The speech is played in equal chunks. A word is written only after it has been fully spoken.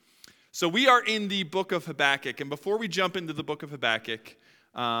So we are in the book of Habakkuk, and before we jump into the book of Habakkuk,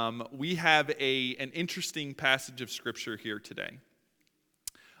 we have an interesting passage of Scripture here today.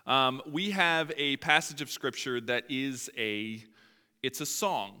 We have a passage of Scripture that it's a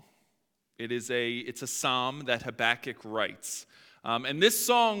song. It's a psalm that Habakkuk writes. And this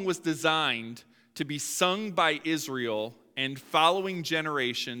song was designed to be sung by Israel and following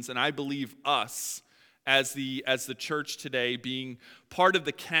generations, and I believe us, as the church today, being part of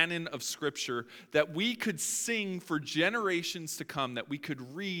the canon of Scripture, that we could sing for generations to come, that we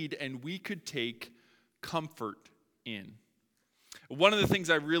could read and we could take comfort in. One of the things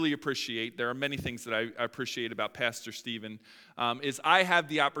I really appreciate, there are many things that I appreciate about Pastor Stephen, is I have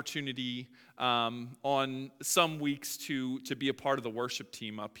the opportunity on some weeks to be a part of the worship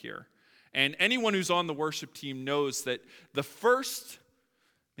team up here. And anyone who's on the worship team knows that the first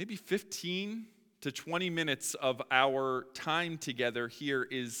maybe 15 to 20 minutes of our time together here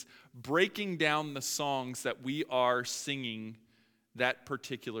is breaking down the songs that we are singing that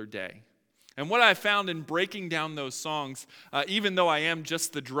particular day. And what I found in breaking down those songs, even though I am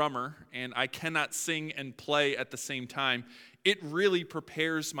just the drummer and I cannot sing and play at the same time, it really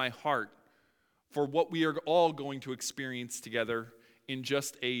prepares my heart for what we are all going to experience together in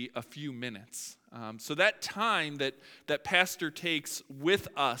just a few minutes. So that time that Pastor takes with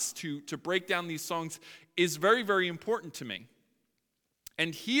us to break down these songs is very, very important to me.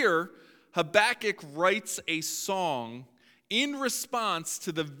 And here, Habakkuk writes a song in response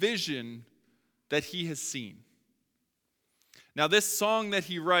to the vision that he has seen. Now, this song that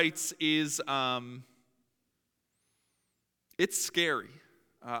he writes is, it's scary.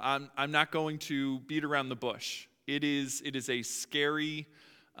 I'm not going to beat around the bush. It is a scary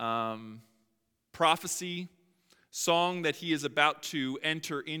prophecy song that he is about to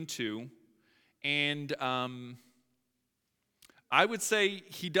enter into, and I would say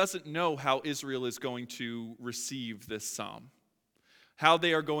he doesn't know how Israel is going to receive this psalm, how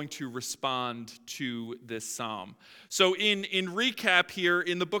they are going to respond to this psalm. So in recap here,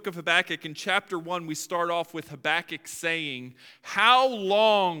 in the book of Habakkuk, in chapter 1, we start off with Habakkuk saying, "How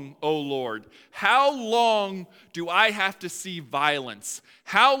long, O Lord? How long do I have to see violence?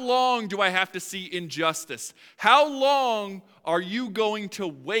 How long do I have to see injustice? How long are you going to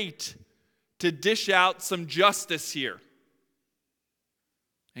wait to dish out some justice here?"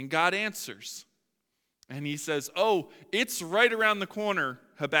 And God answers. And he says, "Oh, it's right around the corner,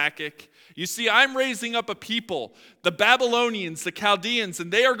 Habakkuk. You see, I'm raising up a people, the Babylonians, the Chaldeans,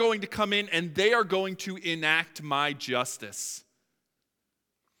 and they are going to come in and they are going to enact my justice."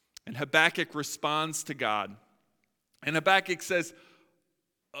 And Habakkuk responds to God. And Habakkuk says,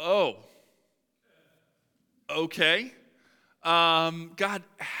 "Oh, okay. God,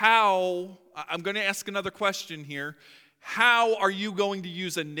 how?" I'm going to ask another question here. How are you going to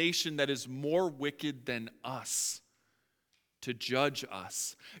use a nation that is more wicked than us to judge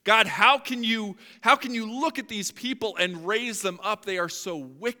us? God, how can you look at these people and raise them up? They are so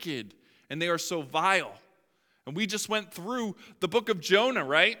wicked and they are so vile. And we just went through the book of Jonah,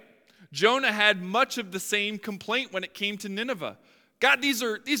 right? Jonah had much of the same complaint when it came to Nineveh. God, these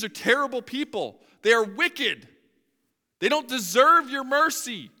are terrible people. They are wicked. They don't deserve your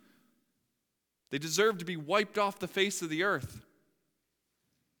mercy. They deserve to be wiped off the face of the earth.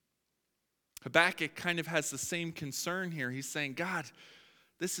 Habakkuk kind of has the same concern here. He's saying, God,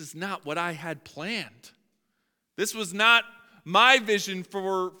 this is not what I had planned. This was not my vision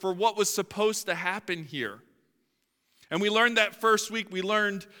for what was supposed to happen here. And we learned that first week. We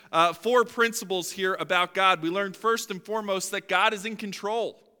learned 4 principles here about God. We learned first and foremost that God is in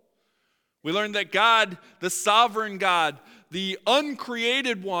control. We learned that God, the sovereign God, the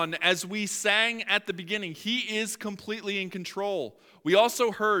uncreated one, as we sang at the beginning, he is completely in control. We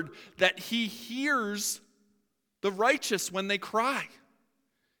also heard that he hears the righteous when they cry.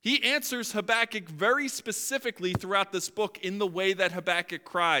 He answers Habakkuk very specifically throughout this book in the way that Habakkuk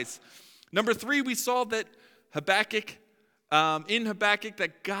cries. Number 3, we saw that in Habakkuk,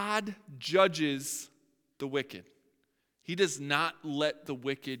 that God judges the wicked. He does not let the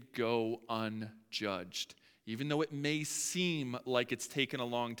wicked go unjudged, even though it may seem like it's taken a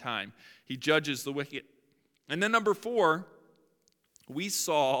long time. He judges the wicked. And then number 4, we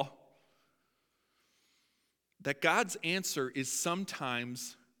saw that God's answer is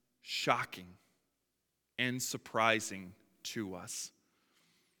sometimes shocking and surprising to us.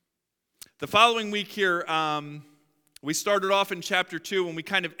 The following week here, we started off in chapter 2, and we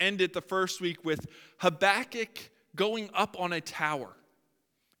kind of ended the first week with Habakkuk going up on a tower.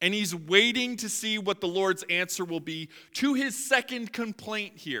 And he's waiting to see what the Lord's answer will be to his second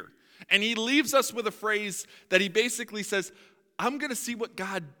complaint here. And he leaves us with a phrase that he basically says, I'm going to see what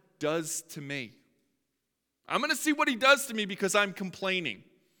God does to me. I'm going to see what he does to me because I'm complaining.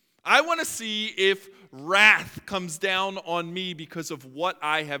 I want to see if wrath comes down on me because of what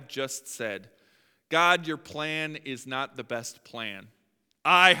I have just said. God, your plan is not the best plan.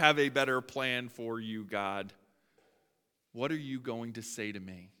 I have a better plan for you, God. What are you going to say to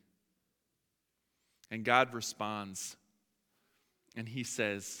me? And God responds, and he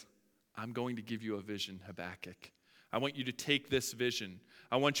says, I'm going to give you a vision, Habakkuk. I want you to take this vision.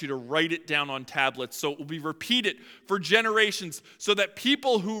 I want you to write it down on tablets so it will be repeated for generations so that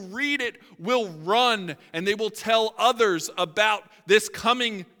people who read it will run and they will tell others about this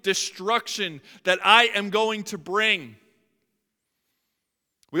coming destruction that I am going to bring.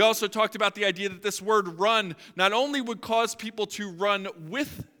 We also talked about the idea that this word run not only would cause people to run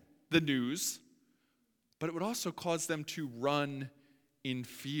with the news, but it would also cause them to run in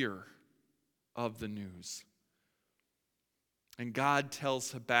fear of the news. And God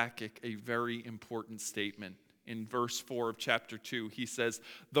tells Habakkuk a very important statement. In verse 4 of chapter 2, he says,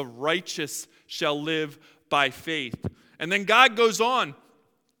 the righteous shall live by faith. And then God goes on,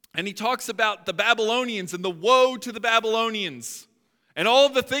 and he talks about the Babylonians and the woe to the Babylonians, and all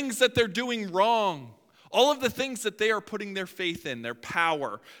of the things that they're doing wrong, all of the things that they are putting their faith in, their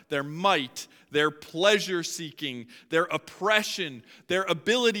power, their might, their pleasure-seeking, their oppression, their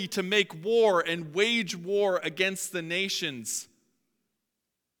ability to make war and wage war against the nations,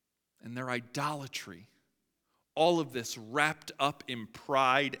 and their idolatry. All of this wrapped up in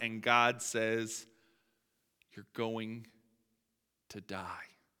pride, and God says, you're going to die.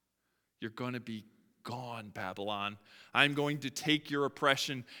 You're going to be gone, Babylon. I'm going to take your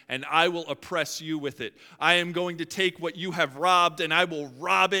oppression and I will oppress you with it. I am going to take what you have robbed and I will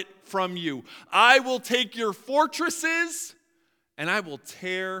rob it from you. I will take your fortresses and I will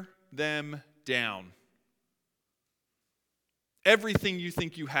tear them down. Everything you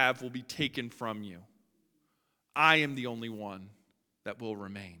think you have will be taken from you. I am the only one that will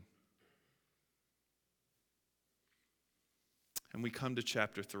remain. And we come to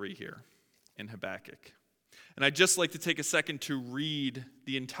chapter 3 here in Habakkuk. And I'd just like to take a second to read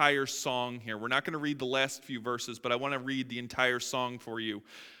the entire song here. We're not going to read the last few verses, but I want to read the entire song for you.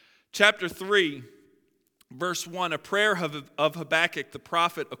 Chapter 3, verse 1, a prayer of Habakkuk the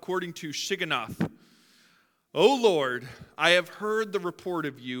prophet according to Shigionoth. O Lord, I have heard the report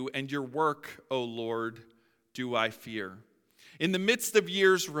of you, and your work, O Lord, do I fear. In the midst of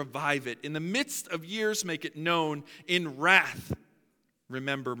years, revive it. In the midst of years, make it known. In wrath,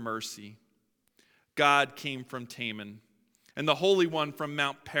 remember mercy. God came from Teman, and the Holy One from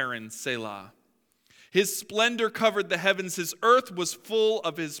Mount Paran, Selah. His splendor covered the heavens. His earth was full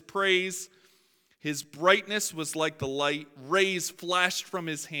of his praise. His brightness was like the light. Rays flashed from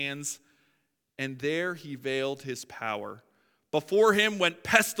his hands, and there he veiled his power. Before him went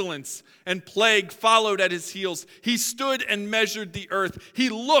pestilence, and plague followed at his heels. He stood and measured the earth. He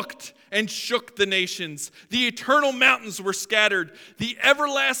looked and shook the nations. The eternal mountains were scattered. The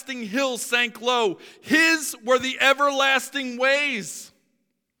everlasting hills sank low. His were the everlasting ways.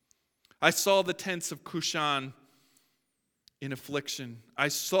 I saw the tents of Cushan in affliction. I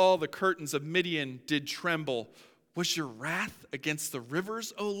saw the curtains of Midian did tremble. Was your wrath against the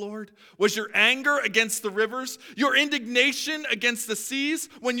rivers, O Lord? Was your anger against the rivers? Your indignation against the seas?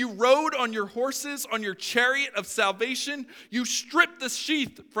 When you rode on your horses, on your chariot of salvation, you stripped the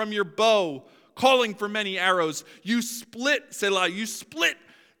sheath from your bow, calling for many arrows. You split, Selah, you split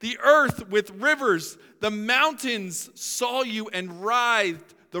the earth with rivers. The mountains saw you and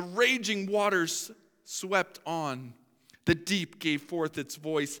writhed. The raging waters swept on. The deep gave forth its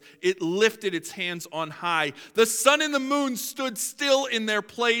voice. It lifted its hands on high. The sun and the moon stood still in their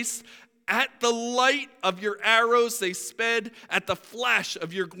place. At the light of your arrows they sped. At the flash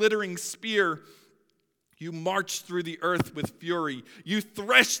of your glittering spear, you marched through the earth with fury. You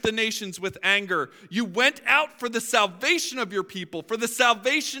threshed the nations with anger. You went out for the salvation of your people, for the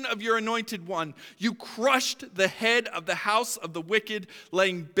salvation of your anointed one. You crushed the head of the house of the wicked,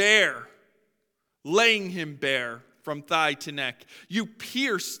 laying him bare from thigh to neck. You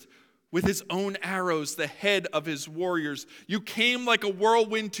pierced with his own arrows the head of his warriors. You came like a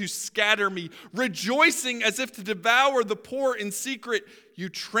whirlwind to scatter me, rejoicing as if to devour the poor in secret. You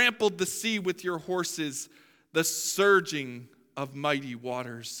trampled the sea with your horses, the surging of mighty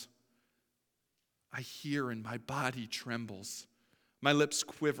waters. I hear and my body trembles. My lips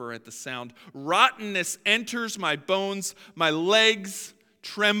quiver at the sound. Rottenness enters my bones. My legs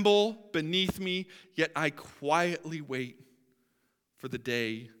tremble beneath me, yet I quietly wait for the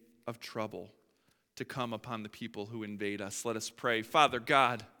day of trouble to come upon the people who invade us. Let us pray. Father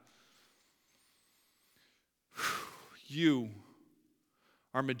God, you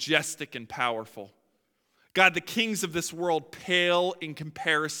are majestic and powerful. God, the kings of this world pale in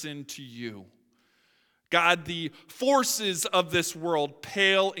comparison to you. God, the forces of this world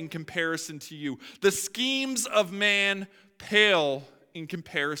pale in comparison to you. The schemes of man pale in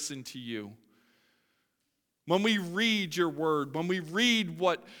comparison to you. When we read your word, when we read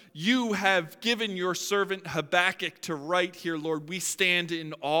what you have given your servant Habakkuk to write here, Lord, we stand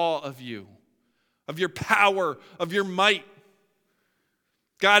in awe of you, of your power, of your might.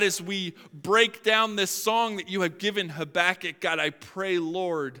 God, as we break down this song that you have given Habakkuk, God, I pray,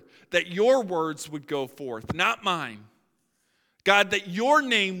 Lord, that your words would go forth, not mine. God, that your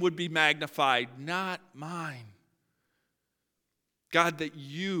name would be magnified, not mine. God, that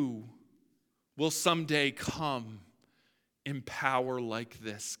you will someday come in power like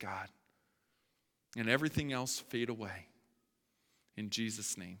this, God, and everything else fade away. In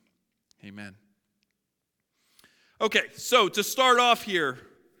Jesus' name, amen. Okay, so to start off here,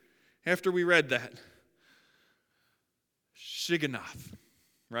 after we read that, Shigionoth,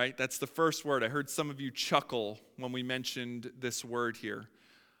 right? That's the first word. I heard some of you chuckle when we mentioned this word here.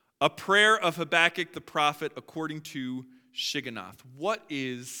 A prayer of Habakkuk the prophet according to Shigionoth. What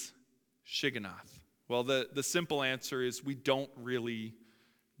is Shigionoth? Well, the simple answer is we don't really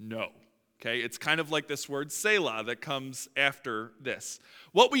know. Okay, it's kind of like this word Selah that comes after this.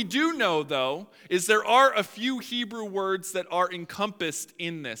 What we do know, though, is there are a few Hebrew words that are encompassed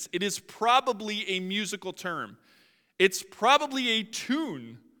in this. It is probably a musical term. It's probably a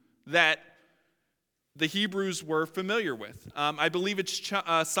tune that the Hebrews were familiar with. I believe it's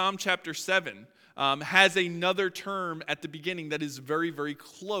Psalm chapter 7 has another term at the beginning that is very, very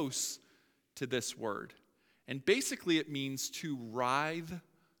close to this word. And basically it means to writhe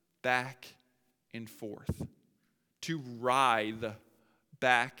back and forth. To writhe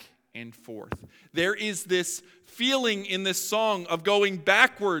back and forth. There is this feeling in this song of going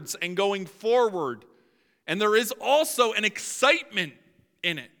backwards and going forward. And there is also an excitement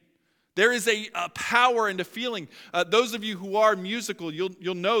in it. There is a power and a feeling. Those of you who are musical,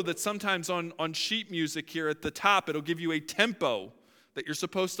 you'll know that sometimes on sheet music here at the top, it'll give you a tempo that you're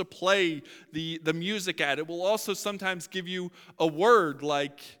supposed to play the music at. It will also sometimes give you a word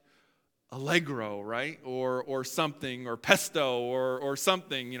like allegro, right? Or something, or pesto, or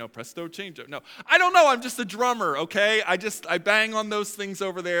something, presto change. No, I don't know. I'm just a drummer, okay? I bang on those things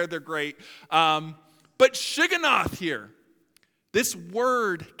over there. They're great. But Shigionoth here, this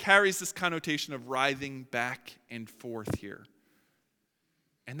word carries this connotation of writhing back and forth here.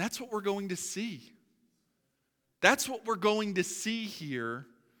 And that's what we're going to see. That's what we're going to see here.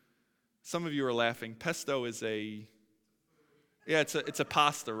 Some of you are laughing. Pesto is it's a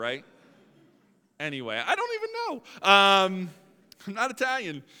pasta, right? Anyway, I don't even know. I'm not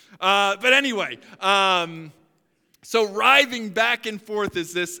Italian. But anyway, so writhing back and forth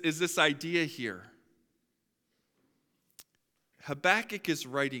is this idea here. Habakkuk is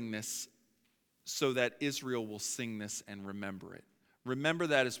writing this so that Israel will sing this and remember it. Remember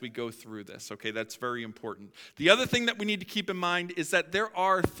that as we go through this, okay? That's very important. The other thing that we need to keep in mind is that there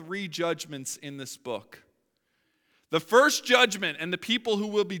are 3 judgments in this book. The first judgment and the people who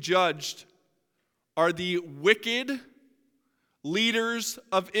will be judged are the wicked leaders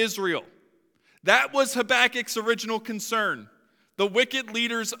of Israel. That was Habakkuk's original concern. The wicked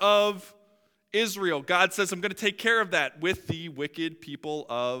leaders of Israel. God says, I'm going to take care of that with the wicked people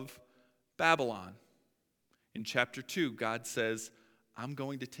of Babylon. In chapter 2, God says, I'm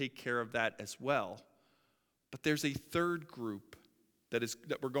going to take care of that as well. But there's a third group that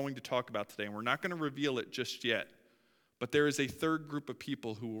we're going to talk about today, and we're not going to reveal it just yet. But there is a third group of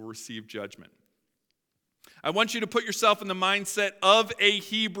people who will receive judgment. I want you to put yourself in the mindset of a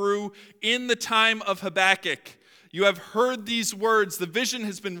Hebrew in the time of Habakkuk. You have heard these words. The vision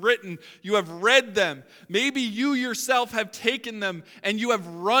has been written. You have read them. Maybe you yourself have taken them and you have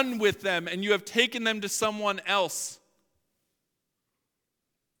run with them and you have taken them to someone else.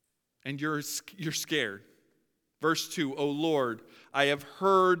 And you're scared. Verse 2, O Lord, I have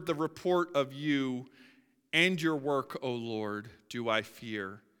heard the report of you and your work, O Lord, do I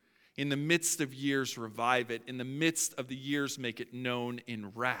fear. In the midst of years, revive it. In the midst of the years, make it known.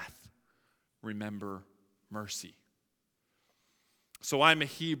 In wrath, remember mercy. So I'm a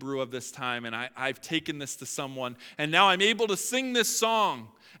Hebrew of this time, and I've taken this to someone, and now I'm able to sing this song.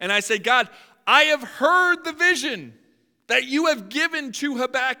 And I say, God, I have heard the vision that you have given to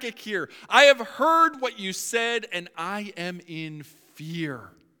Habakkuk here. I have heard what you said, and I am in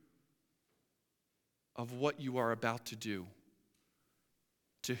fear of what you are about to do.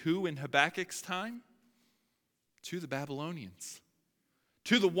 To who in Habakkuk's time? To the Babylonians.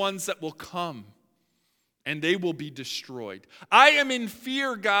 To the ones that will come. and they will be destroyed. I am in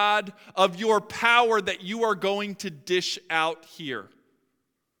fear, God, of your power that you are going to dish out here.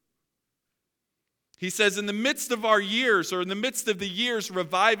 He says, in the midst of our years, or in the midst of the years,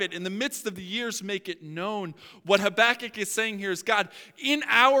 revive it. In the midst of the years, make it known. What Habakkuk is saying here is, God, in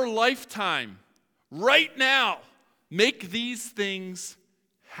our lifetime, right now, make these things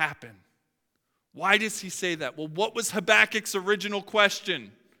happen. Why does he say that? Well, what was Habakkuk's original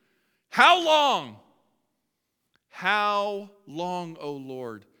question? How long? How long, O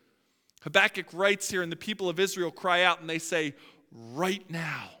Lord? Habakkuk writes here, and the people of Israel cry out, and they say, right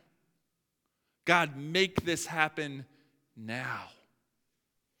now. God, make this happen now.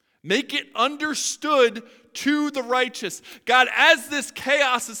 Make it understood to the righteous. God, as this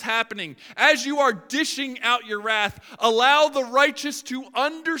chaos is happening, as you are dishing out your wrath, allow the righteous to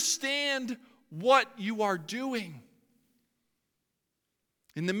understand what you are doing.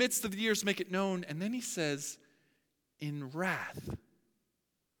 In the midst of the years, make it known. And then he says, in wrath,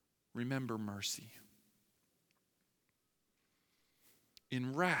 remember mercy.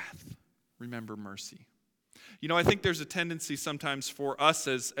 In wrath, remember mercy. You know, I think there's a tendency sometimes for us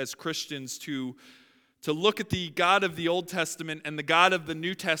as Christians to look at the God of the Old Testament and the God of the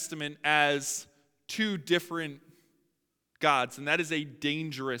New Testament as two different gods. And that is a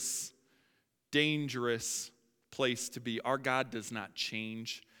dangerous, dangerous place to be. Our God does not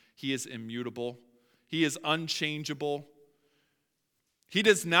change. He is immutable. He is unchangeable. He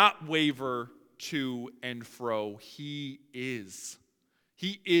does not waver to and fro. He is.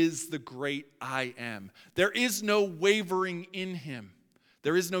 He is the great I am. There is no wavering in him.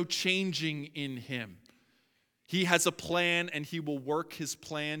 There is no changing in him. He has a plan, and he will work his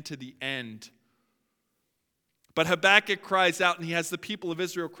plan to the end. But Habakkuk cries out, and he has the people of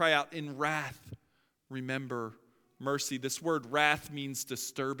Israel cry out, in wrath, remember mercy. This word wrath means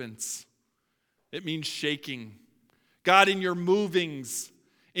disturbance. It means shaking. God, in your movings,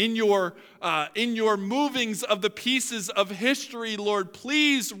 in your movings of the pieces of history, Lord,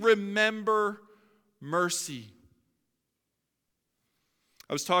 please remember mercy.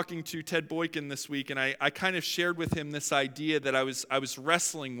 I was talking to Ted Boykin this week, and I kind of shared with him this idea that I was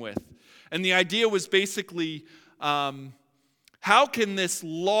wrestling with. And the idea was basically, how can this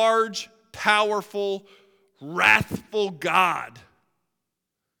large, powerful, wrathful God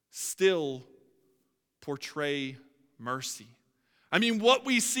still portray mercy? I mean, what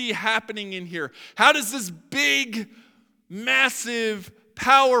we see happening in here, how does this big, massive,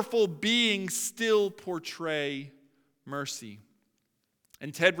 powerful being still portray mercy?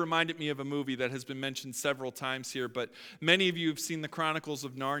 And Ted reminded me of a movie that has been mentioned several times here, but many of you have seen the Chronicles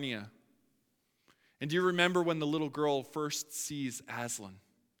of Narnia. And do you remember when the little girl first sees Aslan?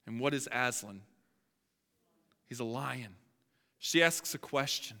 And what is Aslan? He's a lion. She asks a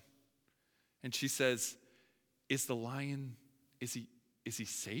question, and she says, is the lion, is he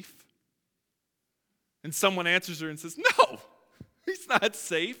safe? And someone answers her and says, no, he's not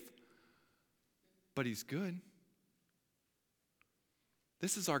safe, but he's good.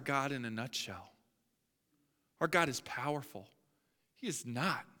 This is our God in a nutshell. Our God is powerful. He is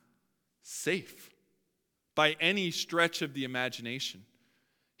not safe by any stretch of the imagination.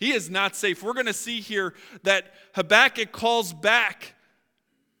 He is not safe. We're going to see here that Habakkuk calls back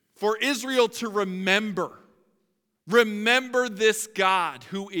for Israel to remember. Remember this God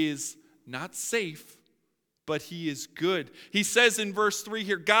who is not safe, but he is good. He says in verse 3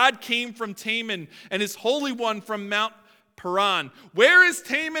 here, God came from Teman and his Holy One from Mount Paran. Where is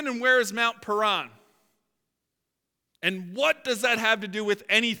Teman and where is Mount Paran? And what does that have to do with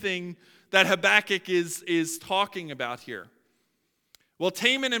anything that Habakkuk is talking about here? Well,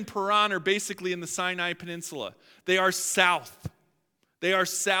 Teman and Paran are basically in the Sinai Peninsula. They are south. They are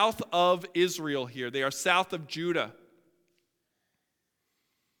south of Israel here. They are south of Judah.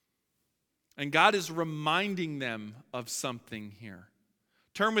 And God is reminding them of something here.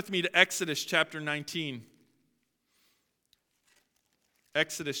 Turn with me to Exodus chapter 19.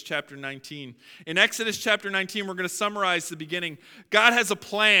 Exodus chapter 19. In Exodus chapter 19, we're going to summarize the beginning. God has a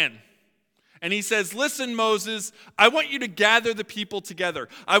plan. And he says, listen, Moses, I want you to gather the people together.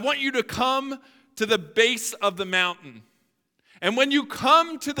 I want you to come to the base of the mountain. And when you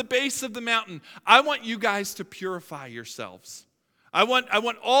come to the base of the mountain, I want you guys to purify yourselves. I want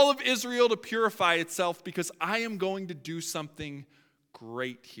all of Israel to purify itself because I am going to do something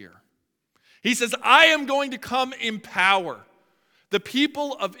great here. He says, I am going to come in power. The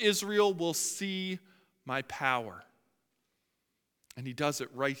people of Israel will see my power. And he does it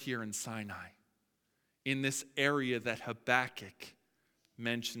right here in Sinai, in this area that Habakkuk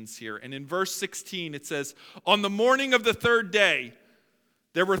mentions here. And in verse 16 it says, on the morning of the third day,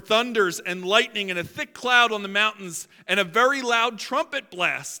 There were thunders and lightning and a thick cloud on the mountains and a very loud trumpet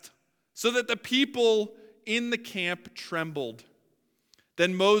blast, so that the people in the camp trembled.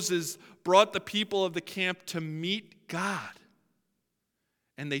 Then Moses brought the people of the camp to meet God,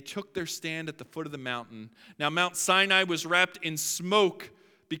 and they took their stand at the foot of the mountain. Now Mount Sinai was wrapped in smoke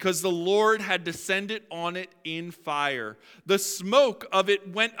because the Lord had descended on it in fire. The smoke of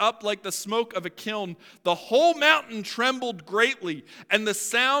it went up like the smoke of a kiln. The whole mountain trembled greatly, and the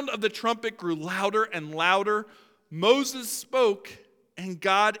sound of the trumpet grew louder and louder. Moses spoke, and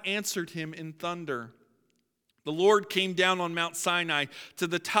God answered him in thunder. The Lord came down on Mount Sinai to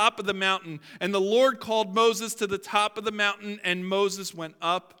the top of the mountain, and the Lord called Moses to the top of the mountain, and Moses went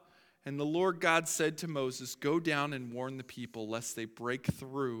up. And the Lord God said to Moses, "Go down and warn the people, lest they break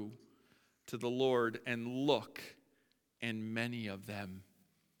through to the Lord and look, and many of them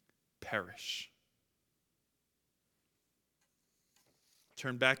perish."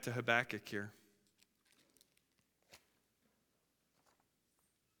 Turn back to Habakkuk here.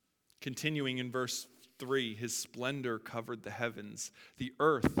 Continuing in verse 3, his splendor covered the heavens. The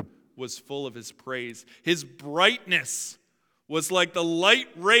earth was full of his praise. His brightness was like the light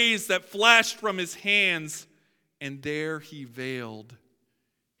rays that flashed from his hands, and there he veiled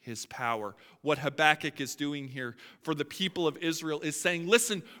his power. What Habakkuk is doing here for the people of Israel is saying,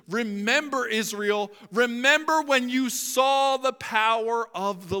 listen, remember Israel, remember when you saw the power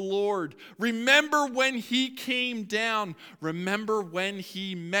of the Lord. Remember when he came down. Remember when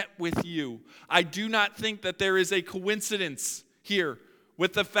he met with you. I do not think that there is a coincidence here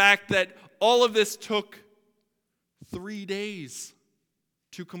with the fact that all of this took 3 days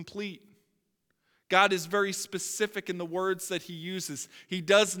to complete. God is very specific in the words that he uses. He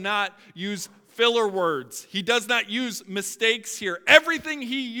does not use filler words. He does not use mistakes here. Everything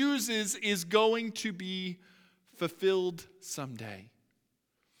he uses is going to be fulfilled someday.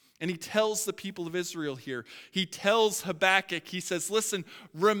 And he tells the people of Israel here, he tells Habakkuk, he says, listen,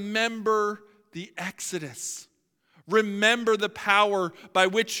 remember the Exodus. Remember the power by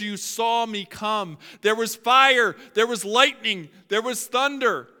which you saw me come. There was fire, there was lightning, there was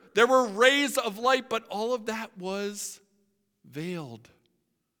thunder, there were rays of light, but all of that was veiled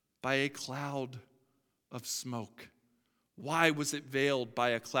by a cloud of smoke. Why was it veiled by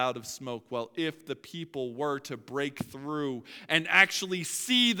a cloud of smoke? Well, if the people were to break through and actually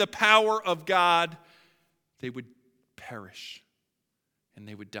see the power of God, they would perish and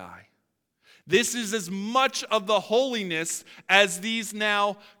they would die. This is as much of the holiness as these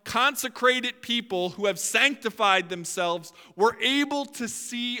now consecrated people who have sanctified themselves were able to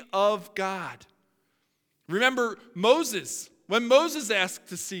see of God. Remember Moses, when Moses asked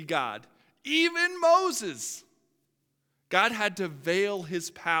to see God, even Moses, God had to veil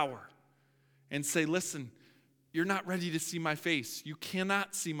his power and say, listen, you're not ready to see my face. You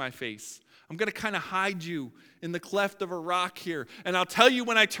cannot see my face. I'm going to kind of hide you in the cleft of a rock here. And I'll tell you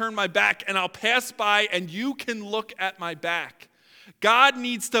when I turn my back, and I'll pass by, and you can look at my back. God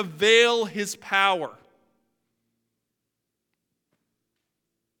needs to veil his power.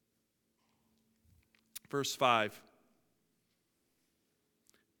 Verse 5.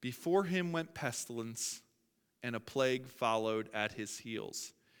 Before him went pestilence, and a plague followed at his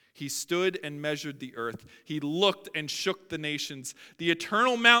heels. He stood and measured the earth. He looked and shook the nations. The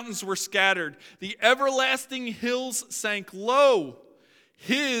eternal mountains were scattered. The everlasting hills sank low.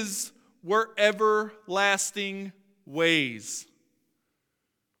 His were everlasting ways.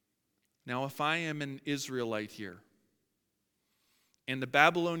 Now, if I am an Israelite here, and the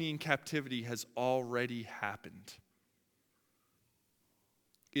Babylonian captivity has already happened,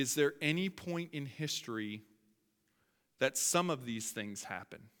 is there any point in history that some of these things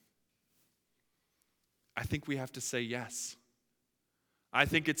happen? I think we have to say yes. I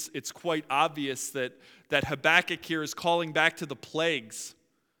think it's quite obvious that Habakkuk here is calling back to the plagues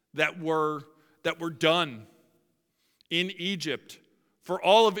that were done in Egypt for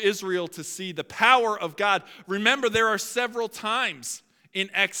all of Israel to see the power of God. Remember, there are several times in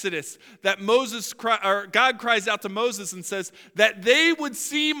Exodus that God cries out to Moses and says that they would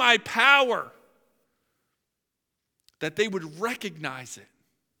see my power, that they would recognize it.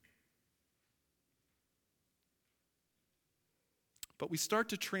 But we start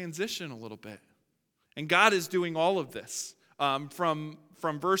to transition a little bit. And God is doing all of this.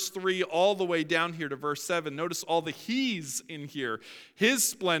 From verse 3 all the way down here to verse 7. Notice all the he's in here. His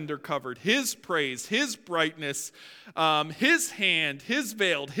splendor covered, his praise, his brightness, his hand, his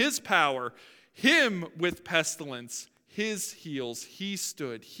veiled, his power, him with pestilence, his heels, he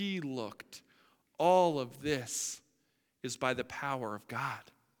stood, he looked. All of this is by the power of God.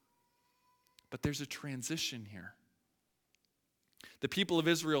 But there's a transition here. The people of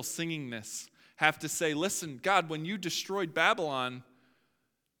Israel singing this have to say, listen, God, when you destroyed Babylon,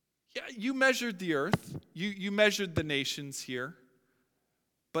 yeah, you measured the earth, you measured the nations here,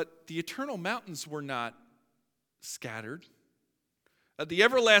 but the eternal mountains were not scattered. The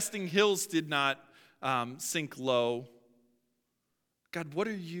everlasting hills did not sink low. God, what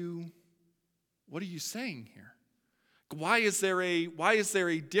are you saying here? Why is there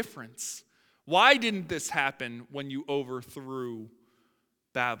a difference? Why didn't this happen when you overthrew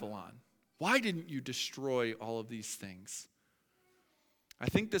Babylon? Why didn't you destroy all of these things? I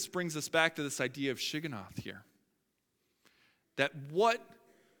think this brings us back to this idea of Shigionoth here. That what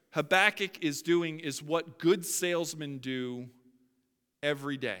Habakkuk is doing is what good salesmen do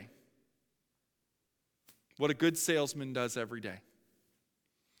every day. What a good salesman does every day.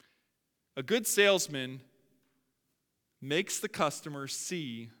 A good salesman makes the customer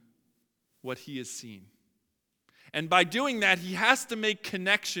see what he has seen. And by doing that, he has to make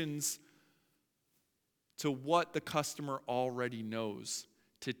connections to what the customer already knows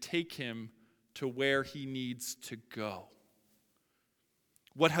to take him to where he needs to go.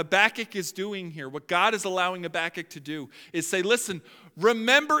 What Habakkuk is doing here, what God is allowing Habakkuk to do, is say, listen,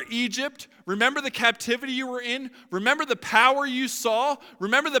 remember Egypt, remember the captivity you were in, remember the power you saw,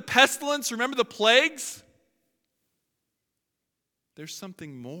 remember the pestilence, remember the plagues. There's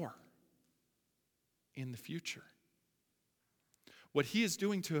something more in the future. What he is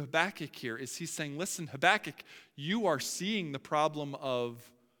doing to Habakkuk here is he's saying, listen, Habakkuk, you are seeing the problem of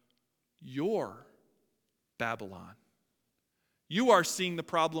your Babylon. You are seeing the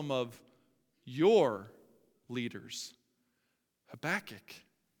problem of your leaders. Habakkuk,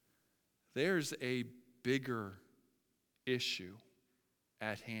 there's a bigger issue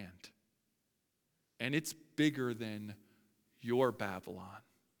at hand. And it's bigger than your Babylon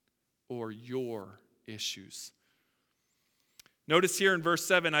or your issues. Notice here in verse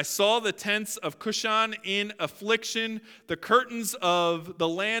 7, I saw the tents of Cushan in affliction. The curtains of the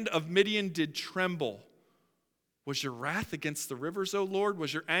land of Midian did tremble. Was your wrath against the rivers, O Lord?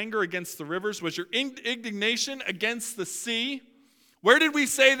 Was your anger against the rivers? Was your indignation against the sea? Where did we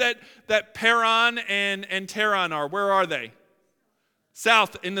say that Paran and Taran are? Where are they?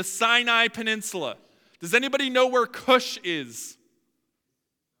 South, in the Sinai Peninsula. Does anybody know where Cush is?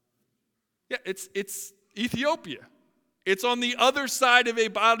 Yeah, it's Ethiopia. It's on the other side of a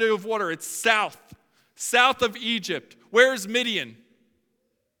body of water. It's south of Egypt. Where's Midian?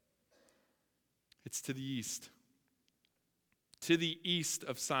 It's to the east. To the east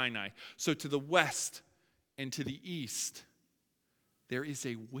of Sinai. So to the west and to the east, there is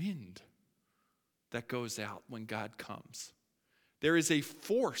a wind that goes out when God comes. There is a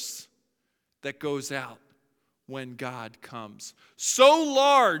force that goes out when God comes. So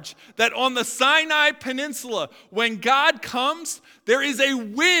large that on the Sinai Peninsula, when God comes, there is a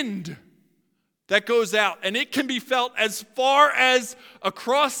wind that goes out, and it can be felt as far as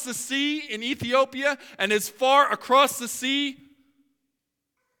across the sea in Ethiopia and as far across the sea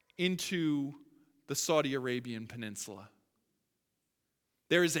into the Saudi Arabian Peninsula.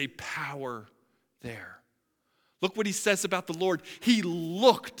 There is a power there. Look what he says about the Lord. He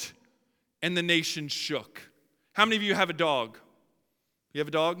looked, and the nation shook. How many of you have a dog? You have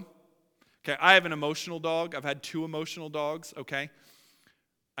a dog? Okay, I have an emotional dog. I've had 2 emotional dogs, okay?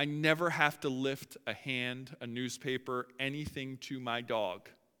 I never have to lift a hand, a newspaper, anything to my dog.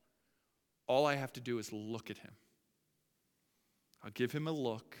 All I have to do is look at him. I'll give him a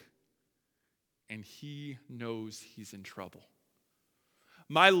look, and he knows he's in trouble.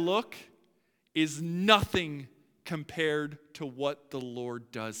 My look is nothing compared to what the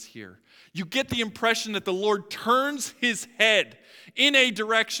Lord does here. You get the impression that the Lord turns his head in a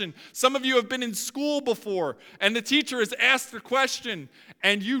direction. Some of you have been in school before, and the teacher has asked a question,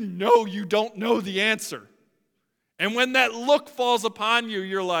 and you know you don't know the answer. And when that look falls upon you,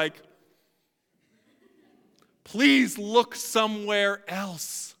 you're like, please look somewhere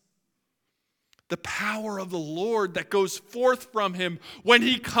else. The power of the Lord that goes forth from him when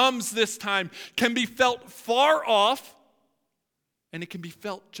he comes this time can be felt far off, and it can be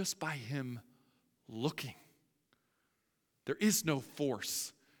felt just by him looking. There is no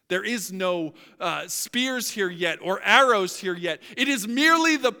force. There is no spears here yet or arrows here yet. It is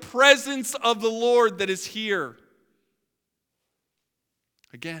merely the presence of the Lord that is here.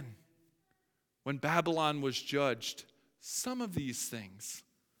 Again, when Babylon was judged, some of these things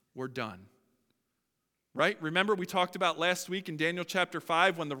were done. Right? Remember we talked about last week in Daniel chapter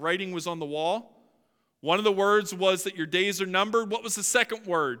 5 when the writing was on the wall? One of the words was that your days are numbered. What was the second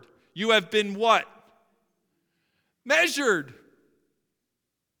word? You have been what? Measured.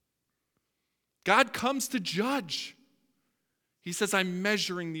 God comes to judge. He says, I'm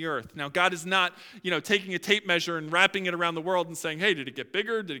measuring the earth. Now, God is not, taking a tape measure and wrapping it around the world and saying, hey, did it get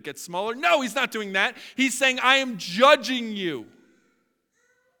bigger? Did it get smaller? No, he's not doing that. He's saying, I am judging you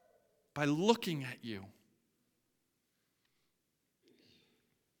by looking at you.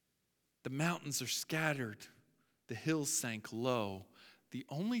 The mountains are scattered. The hills sank low. The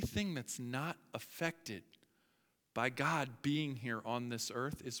only thing that's not affected by God being here on this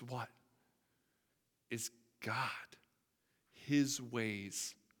earth is what? Is God. His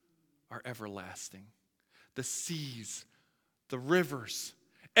ways are everlasting. The seas, the rivers,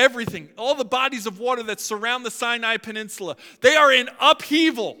 everything, all the bodies of water that surround the Sinai Peninsula, they are in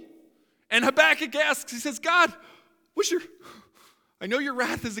upheaval. And Habakkuk asks, he says, God, I know your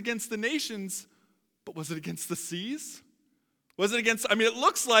wrath is against the nations, but was it against the seas? Was it against, it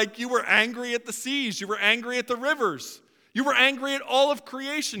looks like you were angry at the seas. You were angry at the rivers. You were angry at all of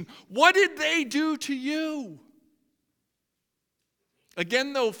creation. What did they do to you?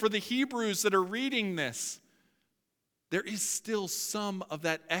 Again, though, for the Hebrews that are reading this, there is still some of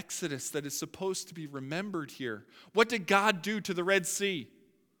that Exodus that is supposed to be remembered here. What did God do to the Red Sea?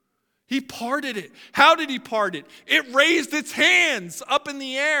 He parted it. How did he part it? It raised its hands up in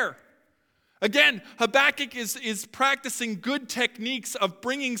the air. Again, Habakkuk is practicing good techniques of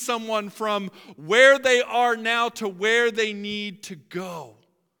bringing someone from where they are now to where they need to go.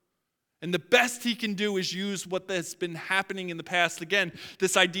 And the best he can do is use what has been happening in the past. Again,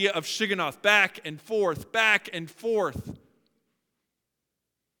 this idea of Shigionoth, back and forth, back and forth.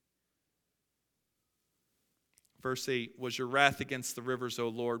 Verse 8, was your wrath against the rivers, O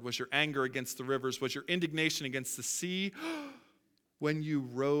Lord? Was your anger against the rivers? Was your indignation against the sea? When you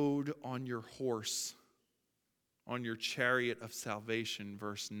rode on your horse, on your chariot of salvation,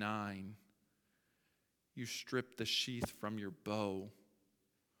 verse 9, you stripped the sheath from your bow,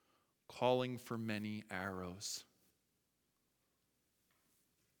 calling for many arrows.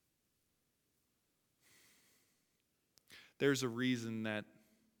 There's a reason that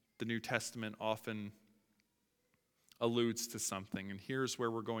the New Testament often alludes to something, and here's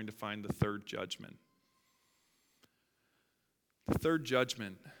where we're going to find the third judgment. The third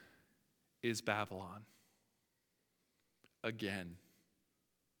judgment is Babylon. Again.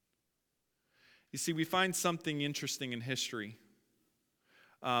 You see, we find something interesting in history.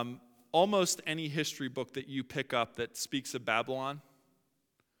 Almost any history book that you pick up that speaks of Babylon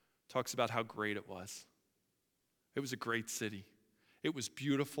talks about how great it was. It was a great city. It was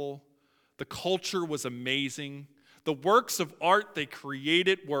beautiful. The culture was amazing. The works of art they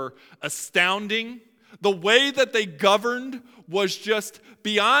created were astounding. The way that they governed was just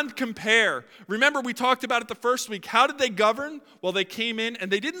beyond compare. Remember, we talked about it the first week. How did they govern? Well, they came in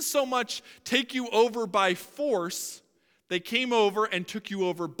and they didn't so much take you over by force. They came over and took you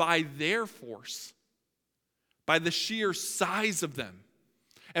over by their force, by the sheer size of them.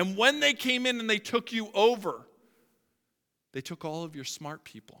 And when they came in and they took you over, they took all of your smart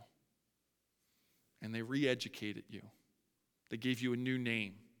people and they re-educated you. They gave you a new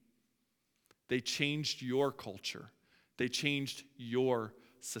name. They changed your culture. They changed your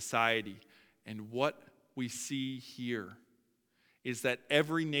society. And what we see here is that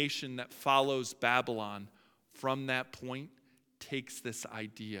every nation that follows Babylon from that point takes this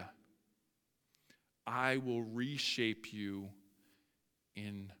idea. I will reshape you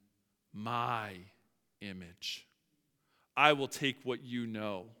in my image. I will take what you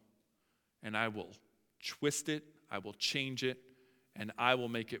know and I will twist it, I will change it, and I will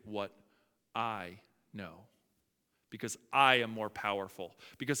make it what I know. Because I am more powerful.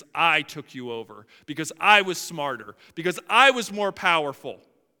 Because I took you over. Because I was smarter. Because I was more powerful.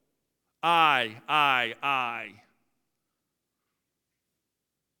 I.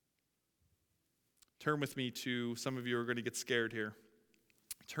 Turn with me to, some of you are going to get scared here.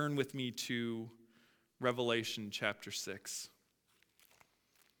 Turn with me to Revelation chapter 6.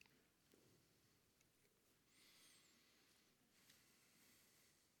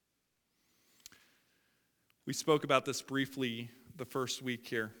 We spoke about this briefly the first week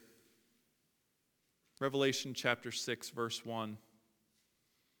here. Revelation chapter 6, verse 1.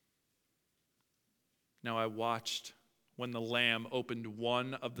 Now I watched when the Lamb opened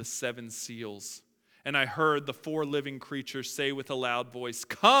one of the seven seals, and I heard the four living creatures say with a loud voice,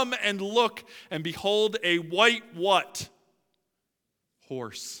 "Come and look, and behold a white" what?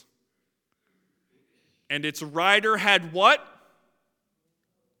 Horse. And its rider had what?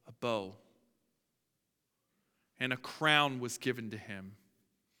 A bow. And a crown was given to him,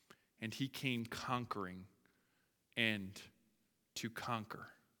 and he came conquering and to conquer.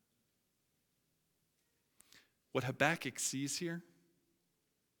 What Habakkuk sees here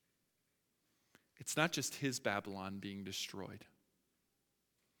it's not just his Babylon being destroyed.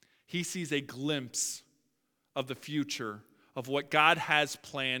 He sees a glimpse of the future of what God has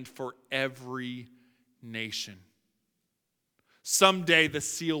planned for every nation. Someday the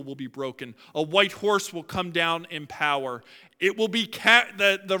seal will be broken. A white horse will come down in power. It will be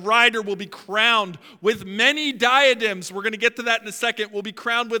the rider will be crowned with many diadems. We're going to get to that in a second. Will be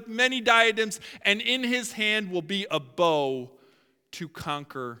crowned with many diadems, and in his hand will be a bow to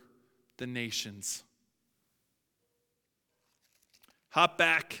conquer the nations. Hop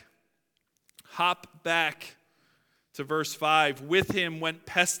back to verse 5. With him went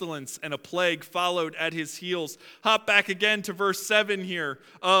pestilence, and a plague followed at his heels. Hop back again to verse 7 here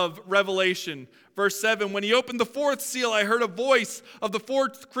of Revelation. Verse 7, when he opened the fourth seal, I heard a voice of the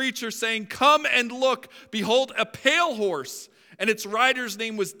fourth creature saying, come and look, behold, a pale horse, and its rider's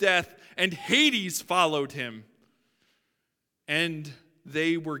name was Death, and Hades followed him. And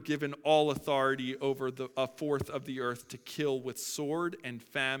they were given all authority over a fourth of the earth to kill with sword and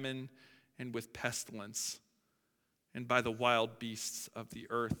famine and with pestilence, and by the wild beasts of the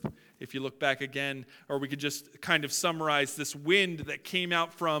earth. If you look back again, or we could just kind of summarize this wind that came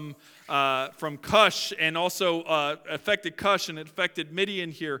out from Cush and also affected Cush and it affected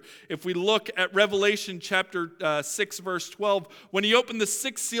Midian here. If we look at Revelation chapter 6, verse 12, when he opened the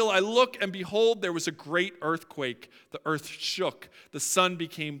sixth seal, I looked, and behold, there was a great earthquake. The earth shook. The sun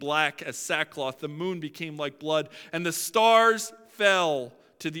became black as sackcloth. The moon became like blood, and the stars fell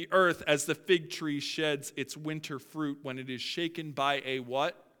to the earth as the fig tree sheds its winter fruit when it is shaken by a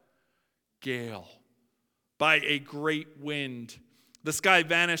what? Gale. By a great wind. The sky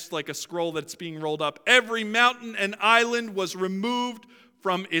vanished like a scroll that's being rolled up. Every mountain and island was removed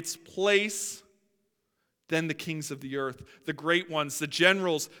from its place. Then the kings of the earth, the great ones, the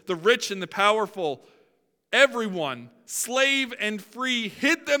generals, the rich and the powerful, everyone, slave and free,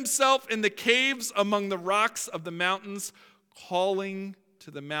 hid themselves in the caves among the rocks of the mountains, calling to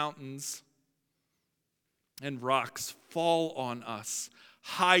the mountains and rocks, fall on us,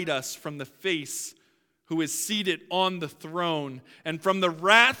 hide us from the face who is seated on the throne, and from the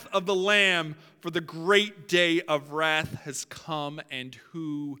wrath of the Lamb, for the great day of wrath has come, and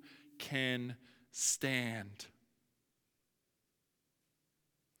who can stand?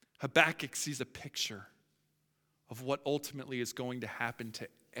 Habakkuk sees a picture of what ultimately is going to happen to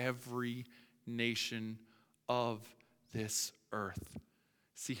every nation of this earth.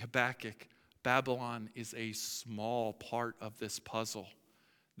 See, Habakkuk, Babylon is a small part of this puzzle.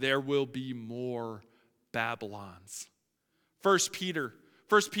 There will be more Babylons. Peter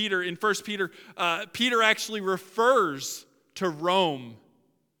actually refers to Rome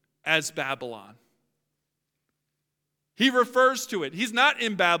as Babylon. He refers to it. He's not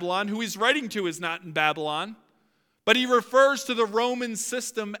in Babylon. Who he's writing to is not in Babylon. But he refers to the Roman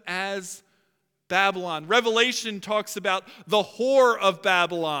system as Babylon. Revelation talks about the whore of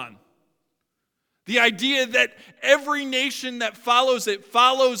Babylon. The idea that every nation that follows it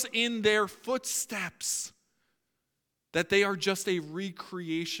follows in their footsteps. That they are just a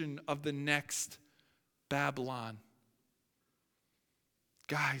recreation of the next Babylon.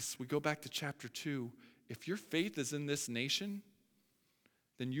 Guys, we go back to chapter 2. If your faith is in this nation,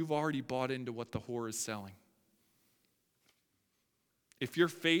 then you've already bought into what the whore is selling. If your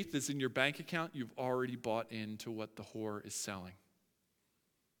faith is in your bank account, you've already bought into what the whore is selling.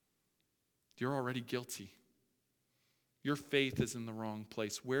 You're already guilty. Your faith is in the wrong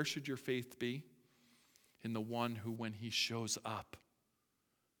place. Where should your faith be? In the one who, when he shows up,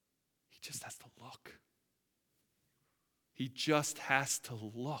 he just has to look. He just has to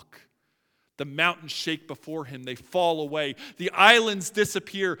look. The mountains shake before him. They fall away. The islands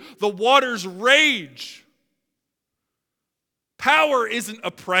disappear. The waters rage. Power isn't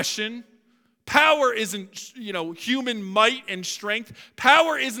oppression. Power isn't, human might and strength.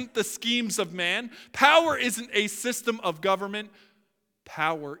 Power isn't the schemes of man. Power isn't a system of government.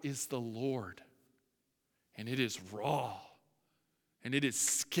 Power is the Lord. And it is raw. And it is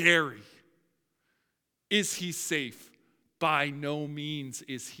scary. Is he safe? By no means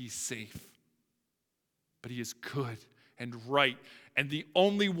is he safe. But he is good and right, and the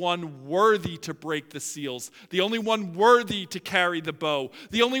only one worthy to break the seals, the only one worthy to carry the bow,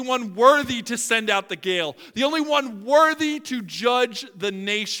 the only one worthy to send out the gale, the only one worthy to judge the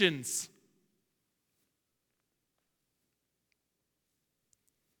nations.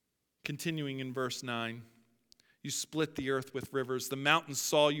 Continuing in verse 9. You split the earth with rivers. The mountains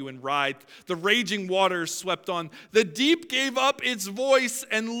saw you and writhed. The raging waters swept on. The deep gave up its voice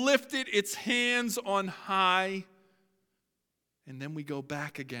and lifted its hands on high. And then we go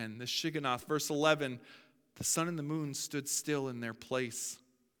back again. The Shigionoth, verse 11. The sun and the moon stood still in their place.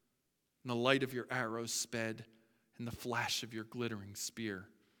 and the light of your arrows sped, and the flash of your glittering spear.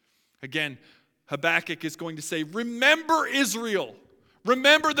 Again, Habakkuk is going to say, remember Israel.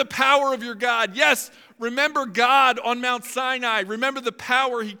 Remember the power of your God. Yes, remember God on Mount Sinai. Remember the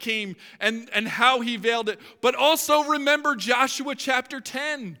power he came and how he veiled it. But also remember Joshua chapter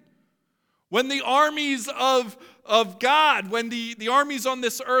 10. When the armies of God, when the armies on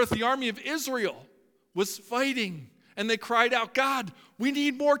this earth, the army of Israel was fighting, and they cried out, God, we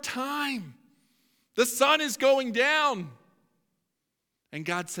need more time. The sun is going down. And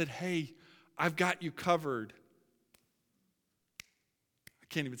God said, hey, I've got you covered. I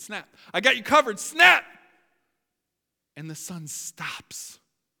can't even snap. I got you covered. Snap! And the sun stops.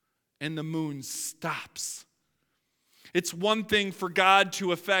 And the moon stops. It's one thing for God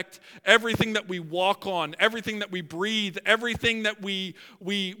to affect everything that we walk on, everything that we breathe, everything that we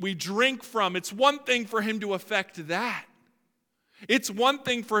drink from. It's one thing for him to affect that. It's one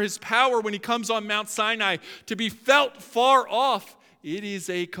thing for his power when he comes on Mount Sinai to be felt far off. It is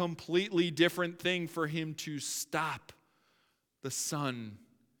a completely different thing for him to stop the sun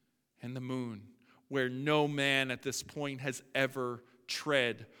and the moon, where no man at this point has ever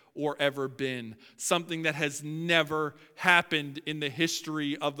tread or ever been. Something that has never happened in the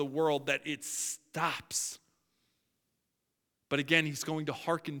history of the world, that it stops. But again, he's going to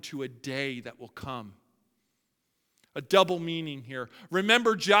hearken to a day that will come. A double meaning here.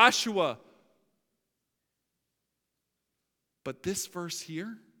 Remember Joshua. But this verse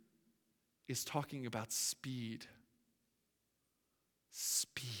here is talking about speed.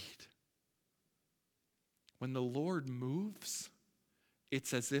 Speed. When the Lord moves,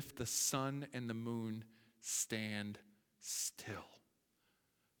 it's as if the sun and the moon stand still.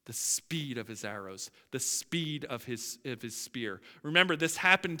 The speed of his arrows, the speed of his spear. Remember, this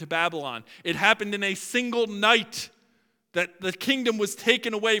happened to Babylon. It happened in a single night that the kingdom was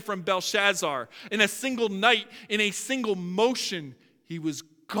taken away from Belshazzar. In a single night, in a single motion, he was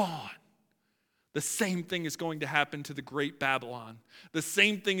gone. The same thing is going to happen to the great Babylon. The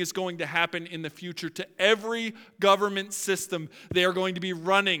same thing is going to happen in the future to every government system they are going to be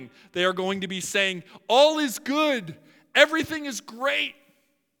running. They are going to be saying, all is good. Everything is great.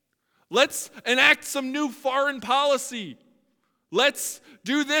 Let's enact some new foreign policy. Let's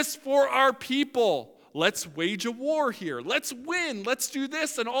do this for our people. Let's wage a war here. Let's win. Let's do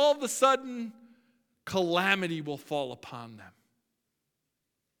this. And all of a sudden, calamity will fall upon them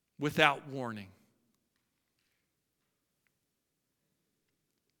without warning.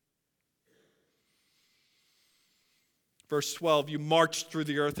 Verse 12, you marched through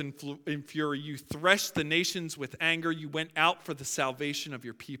the earth in fury. You threshed the nations with anger. You went out for the salvation of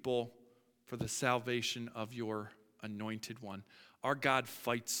your people, for the salvation of your anointed one. Our God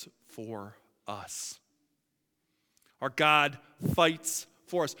fights for us. Our God fights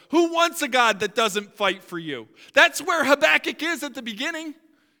for us. Who wants a God that doesn't fight for you? That's where Habakkuk is at the beginning.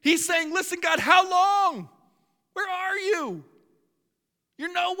 He's saying, listen, God, how long? Where are you?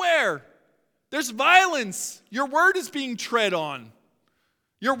 You're nowhere. There's violence. Your word is being tread on.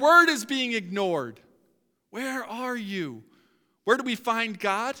 Your word is being ignored. Where are you? Where do we find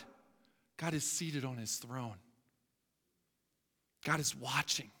God? God is seated on his throne. God is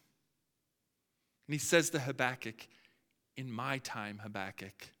watching. And he says to Habakkuk, in my time,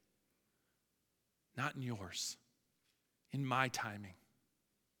 Habakkuk, not in yours, in my timing.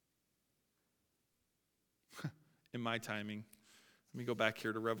 In my timing. Let me go back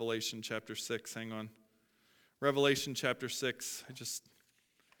here to Revelation chapter 6. Hang on. Revelation chapter 6. I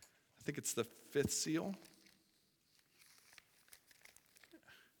think it's the fifth seal.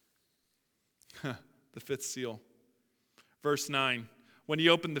 The fifth seal. Verse 9. When he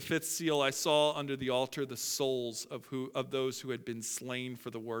opened the fifth seal, I saw under the altar the souls of those who had been slain for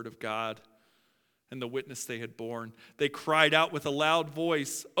the word of God and the witness they had borne. They cried out with a loud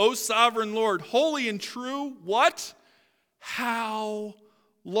voice, O sovereign Lord, holy and true, what? How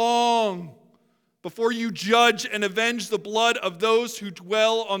long before you judge and avenge the blood of those who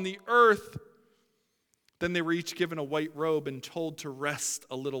dwell on the earth? Then they were each given a white robe and told to rest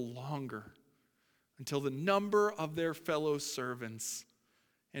a little longer until the number of their fellow servants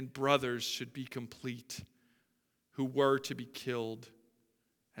and brothers should be complete, who were to be killed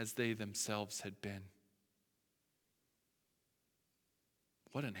as they themselves had been.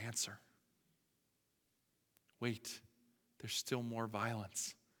 What an answer. Wait, there's still more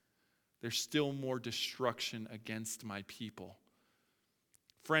violence. There's still more destruction against my people.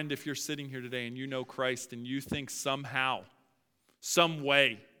 Friend, if you're sitting here today and you know Christ and you think somehow, some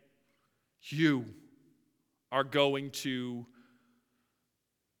way, you are going to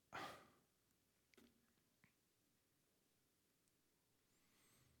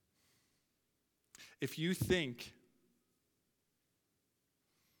If you think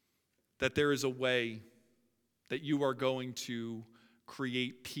that there is a way that you are going to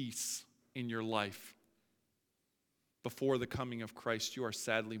create peace in your life before the coming of Christ, you are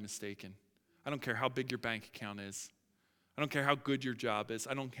sadly mistaken. I don't care how big your bank account is. I don't care how good your job is.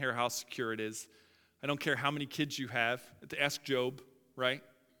 I don't care how secure it is. I don't care how many kids you have. Ask Job, right?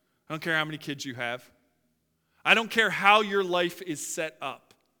 I don't care how many kids you have. I don't care how your life is set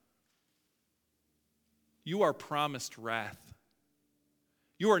up. You are promised wrath.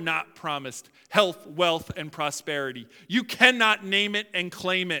 You are not promised health, wealth, and prosperity. You cannot name it and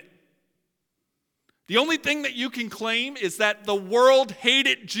claim it. The only thing that you can claim is that the world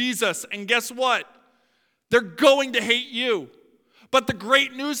hated Jesus, and guess what? They're going to hate you. But the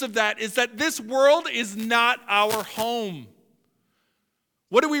great news of that is that this world is not our home.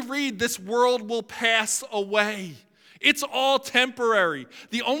 What do we read? This world will pass away. It's all temporary.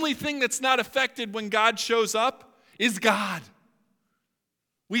 The only thing that's not affected when God shows up is God.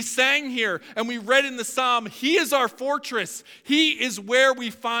 We sang here and we read in the psalm, He is our fortress. He is where we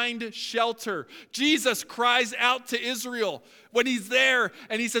find shelter. Jesus cries out to Israel when he's there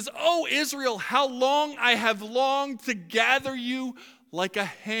and he says, "Oh, Israel, how long I have longed to gather you like a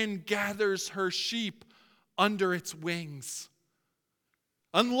hen gathers her sheep under its wings."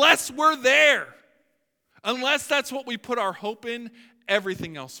 Unless we're there, unless that's what we put our hope in,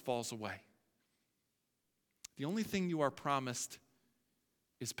 everything else falls away. The only thing you are promised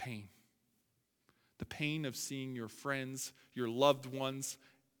is pain. The pain of seeing your friends, your loved ones,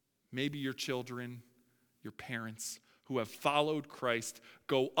 maybe your children, your parents who have followed Christ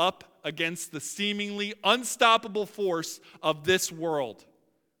go up against the seemingly unstoppable force of this world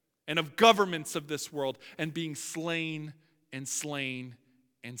and of governments of this world and being slain and slain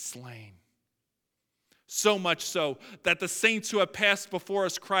and slain. So much so that the saints who have passed before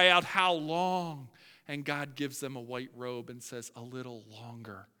us cry out, "How long?" And God gives them a white robe and says, "A little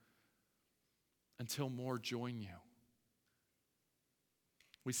longer, until more join you."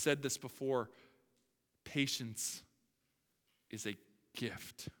 We said this before. Patience is a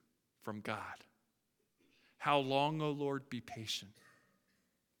gift from God. How long, O Lord, be patient.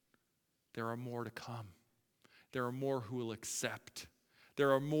 There are more to come. There are more who will accept.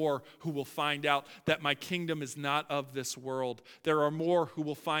 There are more who will find out that my kingdom is not of this world. There are more who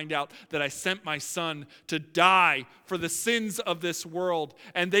will find out that I sent my son to die for the sins of this world.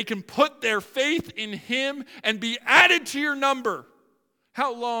 And they can put their faith in him and be added to your number.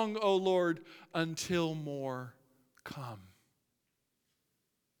 How long, O Lord, until more come?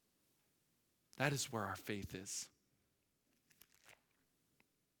 That is where our faith is.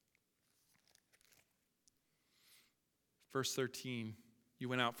 Verse 13. You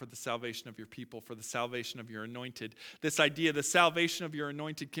went out for the salvation of your people, for the salvation of your anointed. This idea, the salvation of your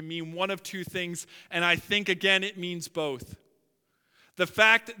anointed, can mean one of two things, and I think, again, it means both. The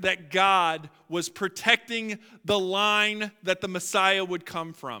fact that God was protecting the line that the Messiah would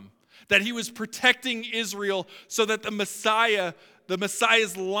come from, that he was protecting Israel so that the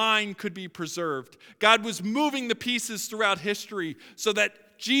Messiah's line could be preserved. God was moving the pieces throughout history so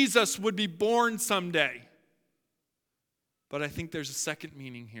that Jesus would be born someday. But I think there's a second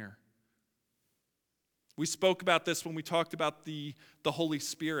meaning here. We spoke about this when we talked about the Holy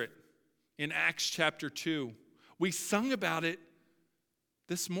Spirit in Acts chapter 2. We sung about it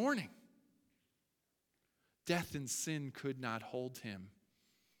this morning. Death and sin could not hold him.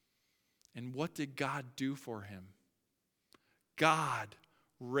 And what did God do for him? God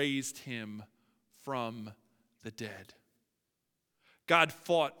raised him from the dead. God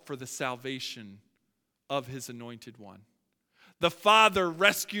fought for the salvation of his anointed one. The Father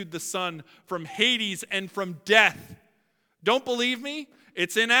rescued the Son from Hades and from death. Don't believe me?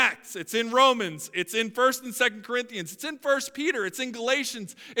 It's in Acts. It's in Romans. It's in 1st and 2nd Corinthians. It's in 1 Peter. It's in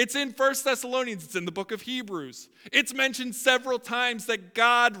Galatians. It's in 1 Thessalonians. It's in the book of Hebrews. It's mentioned several times that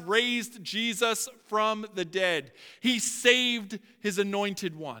God raised Jesus from the dead. He saved his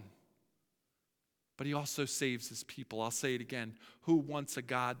anointed one. But he also saves his people. I'll say it again. Who wants a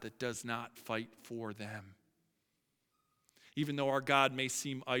God that does not fight for them? Even though our God may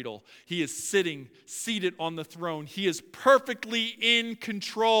seem idle, he is seated on the throne. He is perfectly in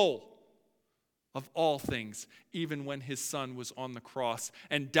control of all things, even when his son was on the cross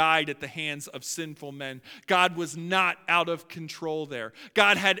and died at the hands of sinful men. God was not out of control there.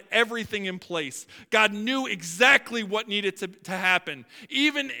 God had everything in place. God knew exactly what needed to happen,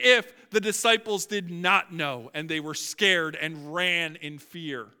 even if the disciples did not know and they were scared and ran in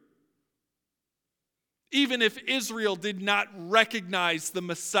fear. Even if Israel did not recognize the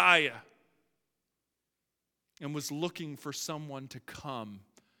Messiah and was looking for someone to come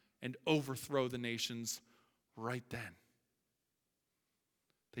and overthrow the nations right then.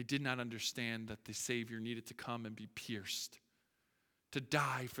 They did not understand that the Savior needed to come and be pierced, to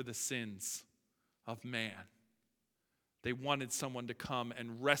die for the sins of man. They wanted someone to come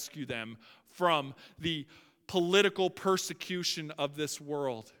and rescue them from the political persecution of this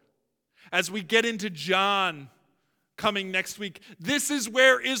world. As we get into John coming next week, this is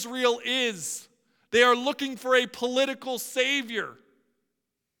where Israel is. They are looking for a political Savior.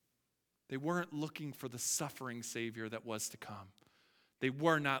 They weren't looking for the suffering Savior that was to come. They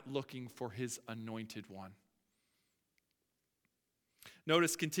were not looking for his anointed one.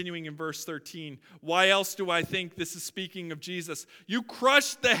 Notice continuing in verse 13, why else do I think this is speaking of Jesus? You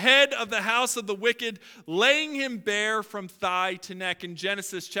crushed the head of the house of the wicked, laying him bare from thigh to neck. In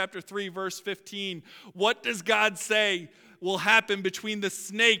Genesis chapter 3, verse 15, what does God say will happen between the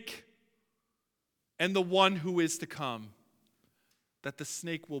snake and the one who is to come? That the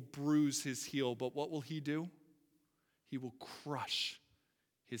snake will bruise his heel, but what will he do? He will crush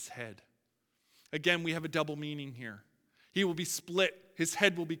his head. Again, we have a double meaning here. He will be split. His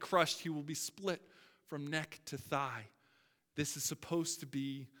head will be crushed. He will be split from neck to thigh. This is supposed to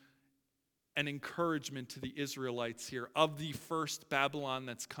be an encouragement to the Israelites here of the first Babylon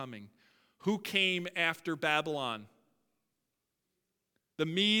that's coming. Who came after Babylon? The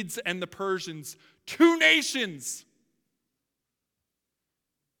Medes and the Persians, 2 nations.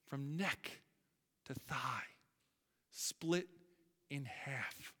 From neck to thigh, split in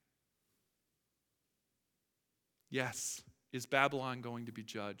half. Yes, is Babylon going to be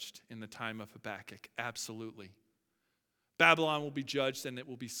judged in the time of Habakkuk? Absolutely. Babylon will be judged and it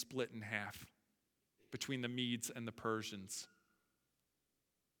will be split in half between the Medes and the Persians.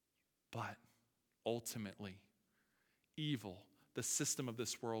 But ultimately, evil, the system of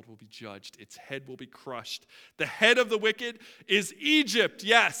this world, will be judged. Its head will be crushed. The head of the wicked is Egypt,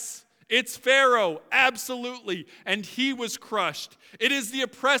 yes. It's Pharaoh, absolutely, and he was crushed. It is the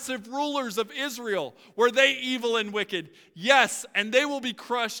oppressive rulers of Israel. Were they evil and wicked? Yes, and they will be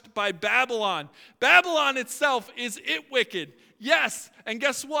crushed by Babylon. Babylon itself, is it wicked? Yes, and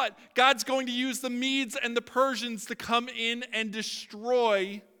guess what? God's going to use the Medes and the Persians to come in and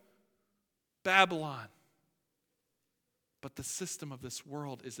destroy Babylon. But the system of this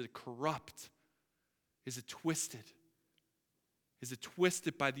world, is it corrupt? Is it twisted? Is it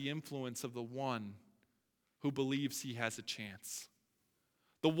twisted by the influence of the one who believes he has a chance?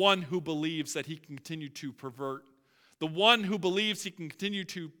 The one who believes that he can continue to pervert. The one who believes he can continue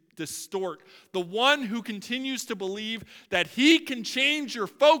to distort. The one who continues to believe that he can change your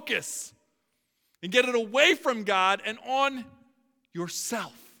focus and get it away from God and on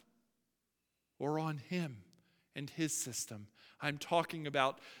yourself or on him and his system. I'm talking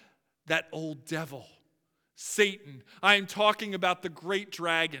about that old devil, Satan. I'm talking about the great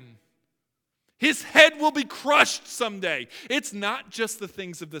dragon. His head will be crushed someday. It's not just the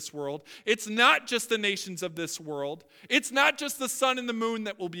things of this world. It's not just the nations of this world. It's not just the sun and the moon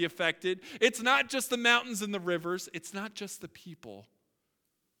that will be affected. It's not just the mountains and the rivers. It's not just the people.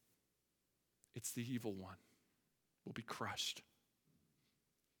 It's the evil one will be crushed,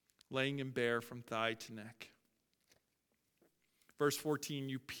 laying him bare from thigh to neck. Verse 14,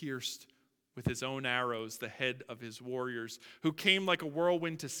 you pierced with his own arrows the head of his warriors, who came like a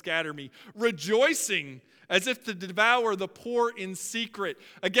whirlwind to scatter me, rejoicing as if to devour the poor in secret.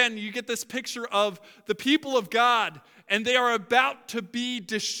 Again, you get this picture of the people of God, and they are about to be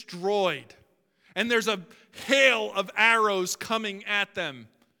destroyed. And there's a hail of arrows coming at them.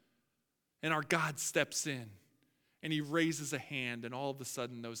 And our God steps in, and he raises a hand, and all of a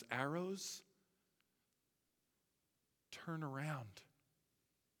sudden those arrows turn around.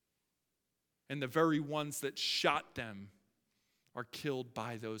 And the very ones that shot them are killed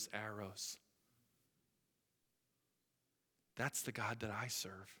by those arrows. That's the God that I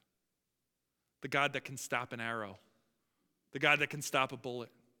serve. The God that can stop an arrow. The God that can stop a bullet.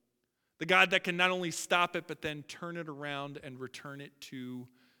 The God that can not only stop it, but then turn it around and return it to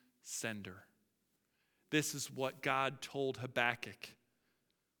sender. This is what God told Habakkuk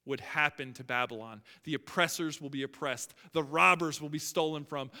would happen to Babylon. The oppressors will be oppressed. The robbers will be stolen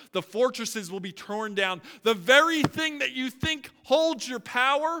from. The fortresses will be torn down. The very thing that you think holds your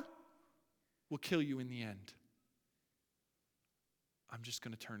power will kill you in the end. I'm just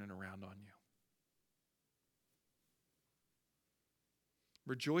going to turn it around on you.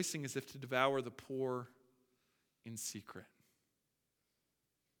 Rejoicing as if to devour the poor in secret.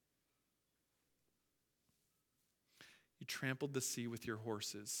 You trampled the sea with your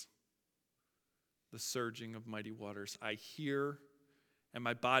horses, the surging of mighty waters. I hear and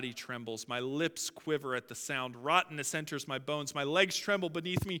my body trembles. My lips quiver at the sound. Rottenness enters my bones. My legs tremble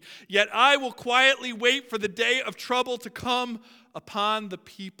beneath me. Yet I will quietly wait for the day of trouble to come upon the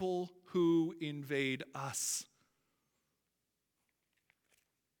people who invade us.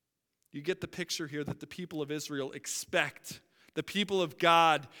 You get the picture here that the people of Israel expect, the people of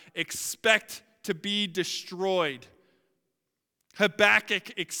God expect to be destroyed.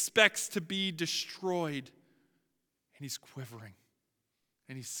 Habakkuk expects to be destroyed, and he's quivering,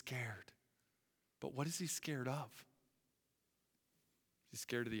 and he's scared. But what is he scared of? Is he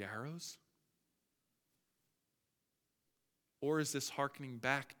scared of the arrows? Or is this hearkening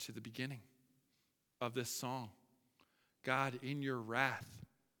back to the beginning of this song? God, in your wrath,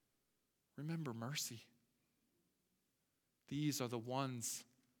 remember mercy. These are the ones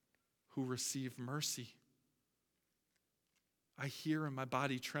who receive mercy. I hear and my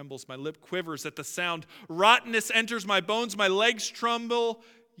body trembles. My lip quivers at the sound. Rottenness enters my bones. My legs tremble.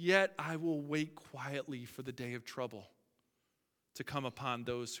 Yet I will wait quietly for the day of trouble to come upon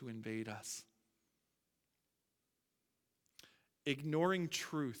those who invade us. Ignoring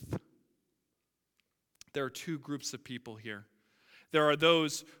truth. There are two groups of people here. There are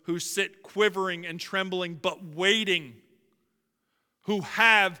those who sit quivering and trembling, but waiting, who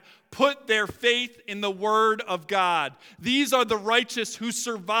have put their faith in the word of God. These are the righteous who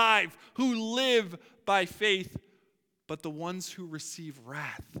survive, who live by faith. But the ones who receive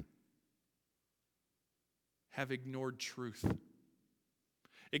wrath have ignored truth.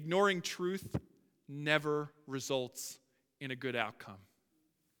 Ignoring truth never results in a good outcome.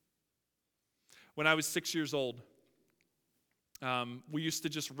 When I was 6 years old, we used to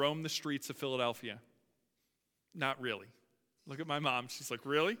just roam the streets of Philadelphia. Not really. Look at my mom. She's like,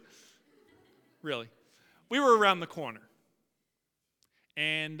 really? Really. We were around the corner.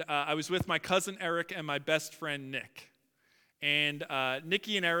 And I was with my cousin Eric and my best friend Nick. And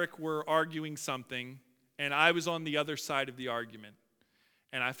Nikki and Eric were arguing something, and I was on the other side of the argument.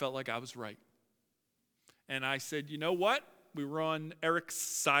 And I felt like I was right. And I said, you know what? We were on Eric's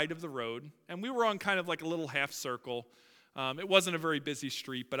side of the road, and we were on kind of like a little half circle. It wasn't a very busy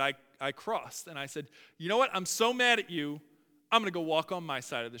street, but I crossed, and I said, you know what? I'm so mad at you, I'm going to go walk on my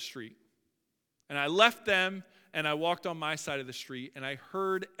side of the street. And I left them, and I walked on my side of the street, and I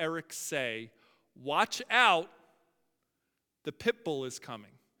heard Eric say, watch out, the pit bull is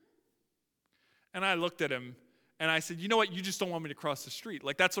coming. And I looked at him, and I said, you know what? You just don't want me to cross the street.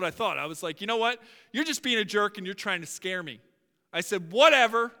 Like, that's what I thought. I was like, you know what? You're just being a jerk, and you're trying to scare me. I said,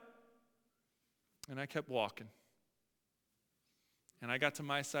 whatever. And I kept walking. And I got to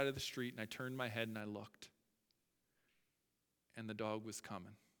my side of the street, and I turned my head, and I looked. And the dog was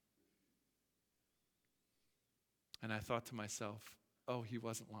coming. And I thought to myself, oh, he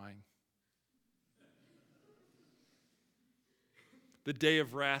wasn't lying. The day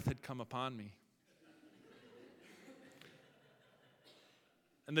of wrath had come upon me.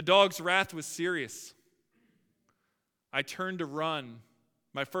 And the dog's wrath was serious. I turned to run.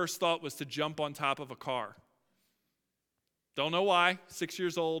 My first thought was to jump on top of a car. Don't know why. 6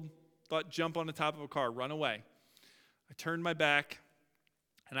 years old. Thought jump on the top of a car, run away. I turned my back,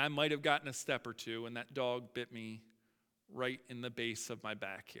 and I might have gotten a step or two, and that dog bit me right in the base of my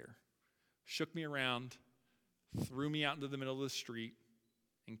back here. Shook me around, threw me out into the middle of the street,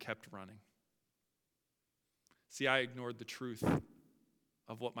 and kept running. See, I ignored the truth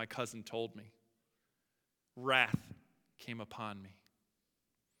of what my cousin told me. Wrath came upon me.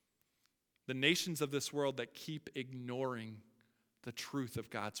 The nations of this world that keep ignoring the truth of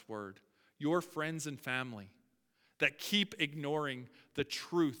God's word. Your friends and family that keep ignoring the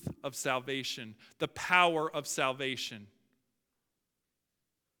truth of salvation, the power of salvation.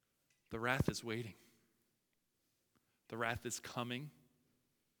 The wrath is waiting. The wrath is coming.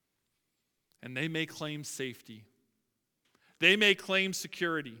 And they may claim safety. They may claim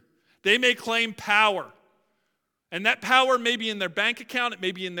security. They may claim power. And that power may be in their bank account, it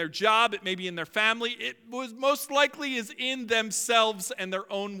may be in their job, it may be in their family. It was most likely is in themselves and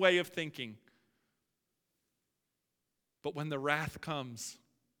their own way of thinking. But when the wrath comes,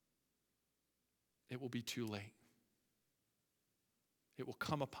 it will be too late. It will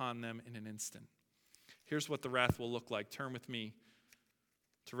come upon them in an instant. Here's what the wrath will look like. Turn with me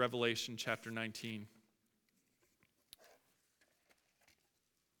to Revelation chapter 19.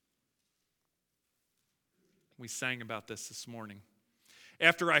 We sang about this morning.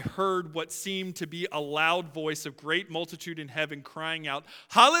 after I heard what seemed to be a loud voice of great multitude in heaven crying out,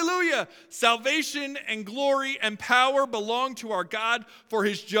 "Hallelujah! Salvation and glory and power belong to our God, for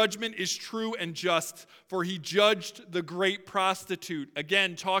his judgment is true and just. For he judged the great prostitute."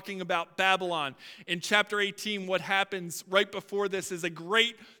 Again, talking about Babylon. In chapter 18, what happens right before this is a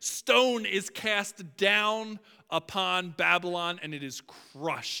great stone is cast down upon Babylon, and it is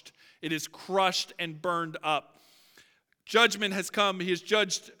crushed. It is crushed and burned up. Judgment has come. He has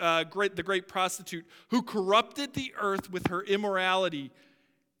judged the great prostitute who corrupted the earth with her immorality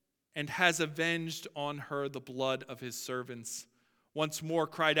and has avenged on her the blood of his servants. Once more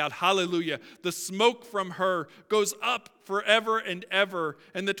cried out, "Hallelujah! The smoke from her goes up forever and ever."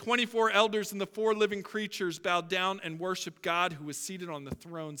 And the 24 elders and the 4 living creatures bowed down and worshiped God who was seated on the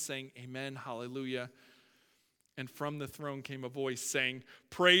throne, saying, "Amen, hallelujah." And from the throne came a voice saying,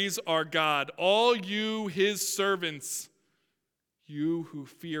 "Praise our God, all you his servants, you who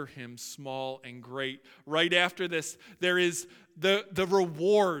fear him, small and great." Right after this, there is the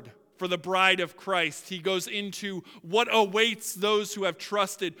reward for the bride of Christ. He goes into what awaits those who have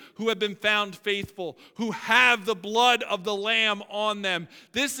trusted, who have been found faithful, who have the blood of the Lamb on them.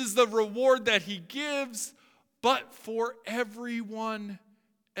 This is the reward that he gives, but for everyone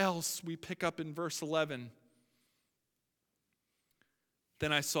else. We pick up in verse 11.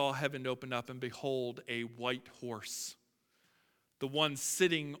 Then I saw heaven open up, and behold, a white horse. The one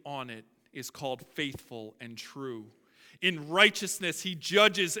sitting on it is called Faithful and True. In righteousness he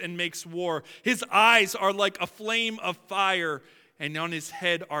judges and makes war. His eyes are like a flame of fire, and on his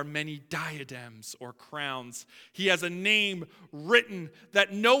head are many diadems or crowns. He has a name written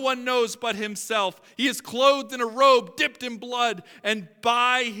that no one knows but himself. He is clothed in a robe dipped in blood, and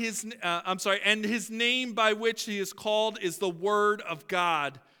his name by which he is called is the Word of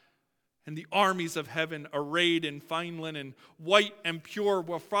God. And the armies of heaven, arrayed in fine linen, white and pure,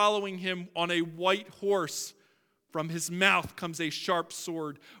 were following him on a white horse. From his mouth comes a sharp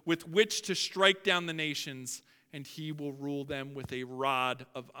sword with which to strike down the nations, and he will rule them with a rod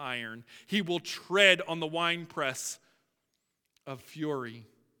of iron. He will tread on the winepress of fury,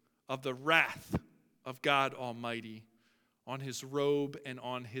 of the wrath of God Almighty. On his robe and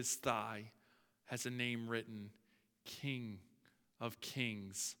on his thigh has a name written, King of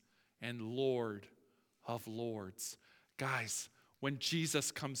Kings and Lord of Lords. Guys, when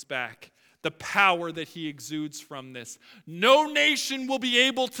Jesus comes back, the power that he exudes from this, no nation will be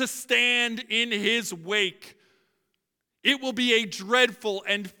able to stand in his wake. It will be a dreadful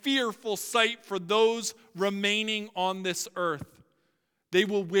and fearful sight for those remaining on this earth. They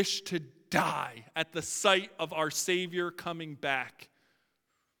will wish to die at the sight of our Savior coming back.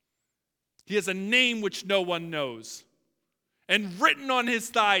 He has a name which no one knows. And written on his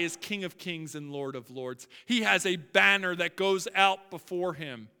thigh is King of Kings and Lord of Lords. He has a banner that goes out before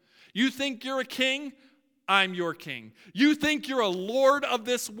him. You think you're a king? I'm your king. You think you're a lord of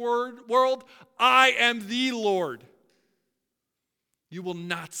this world? I am the Lord. You will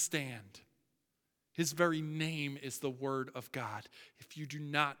not stand. His very name is the Word of God. If you do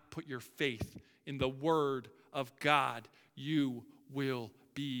not put your faith in the Word of God, you will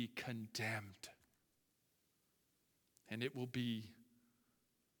be condemned. And it will be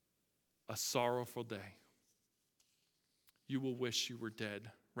a sorrowful day. You will wish you were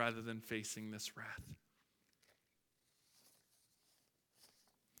dead rather than facing this wrath.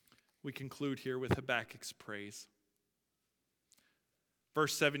 We conclude here with Habakkuk's praise.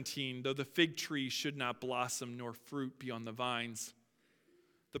 Verse 17, though the fig tree should not blossom nor fruit be on the vines,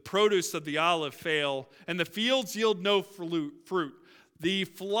 the produce of the olive fail, and the fields yield no fruit, the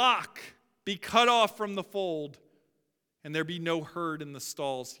flock be cut off from the fold, and there be no herd in the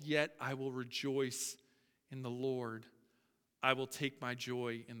stalls, yet I will rejoice in the Lord. I will take my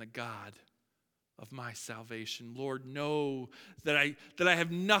joy in the God of my salvation. Lord, know that I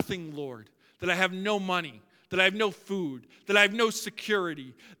have nothing, Lord, that I have no money, that I have no food, that I have no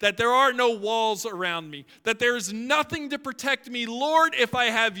security, that there are no walls around me, that there is nothing to protect me. Lord, if I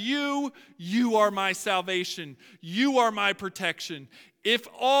have you, you are my salvation. You are my protection. If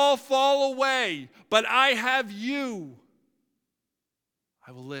all fall away, but I have you,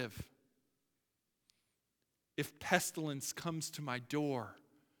 I will live. If pestilence comes to my door,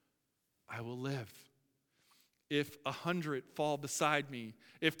 I will live. If 100 fall beside me,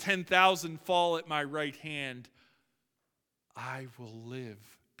 if 10,000 fall at my right hand, I will live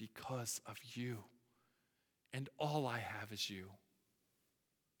because of you. And all I have is you.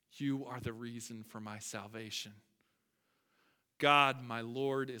 You are the reason for my salvation. God, my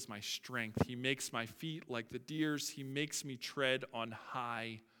Lord, is my strength. He makes my feet like the deer's. He makes me tread on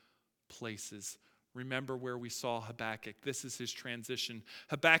high places. Remember where we saw Habakkuk. This is his transition.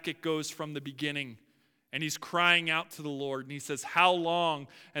 Habakkuk goes from the beginning, and he's crying out to the Lord, and he says, how long?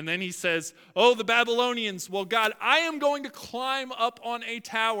 And then he says, oh, the Babylonians. Well, God, I am going to climb up on a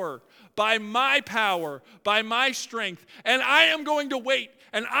tower by my power, by my strength, and I am going to wait,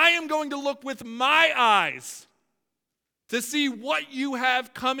 and I am going to look with my eyes to see what you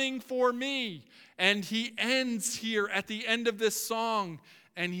have coming for me. And he ends here at the end of this song,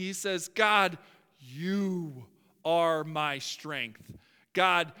 and he says, God, you are my strength.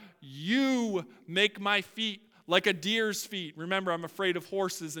 God, you make my feet like a deer's feet. Remember, I'm afraid of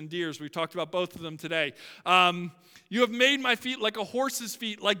horses and deers. We talked about both of them today. You have made my feet like a horse's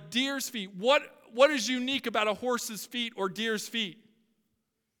feet, like deer's feet. What is unique about a horse's feet or deer's feet?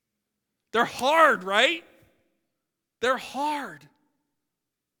 They're hard, right? They're hard.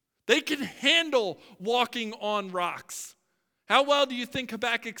 They can handle walking on rocks. How well do you think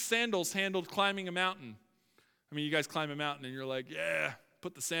Habakkuk's sandals handled climbing a mountain? I mean, you guys climb a mountain and you're like, yeah,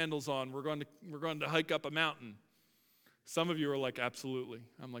 put the sandals on. We're going to hike up a mountain. Some of you are like, absolutely.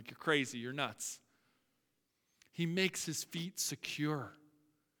 I'm like, you're crazy. You're nuts. He makes his feet secure.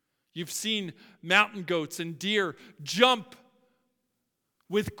 You've seen mountain goats and deer jump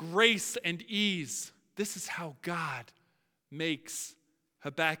with grace and ease. This is how God makes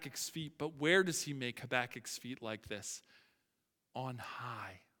Habakkuk's feet. But where does he make Habakkuk's feet like this? On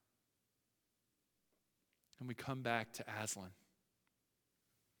high. And we come back to Aslan.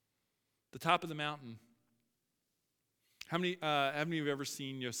 The top of the mountain. How many of you have ever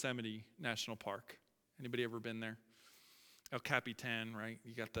seen Yosemite National Park? Anybody ever been there? El Capitan, right?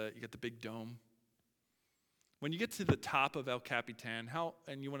 You got the big dome. When you get to the top of El Capitan,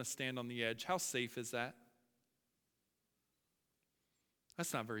 and you want to stand on the edge, how safe is that?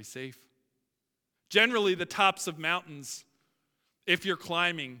 That's not very safe. Generally, the tops of mountains, if you're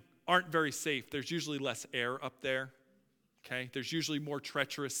climbing, aren't very safe. There's usually less air up there. Okay? There's usually more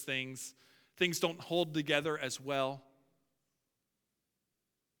treacherous things. Things don't hold together as well.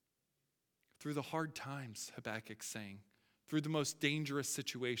 Through the hard times, Habakkuk's saying, through the most dangerous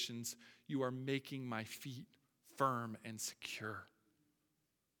situations, you are making my feet firm and secure.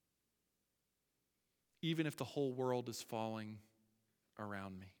 Even if the whole world is falling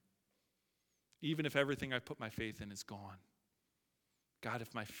around me. Even if everything I put my faith in is gone. God,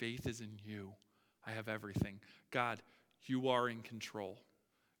 if my faith is in you, I have everything. God, you are in control.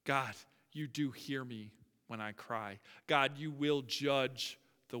 God, you do hear me when I cry. God, you will judge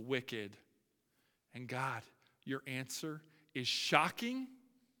the wicked. And God, your answer is shocking.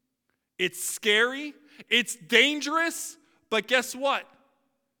 It's scary. It's dangerous. But guess what?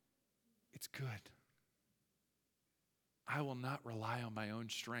 It's good. I will not rely on my own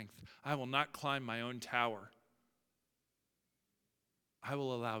strength. I will not climb my own tower. I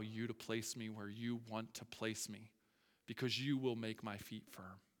will allow you to place me where you want to place me because you will make my feet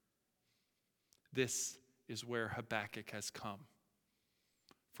firm. This is where Habakkuk has come,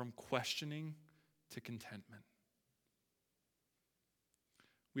 from questioning to contentment.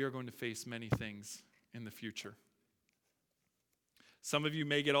 We are going to face many things in the future. Some of you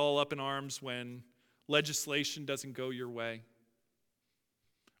may get all up in arms when legislation doesn't go your way,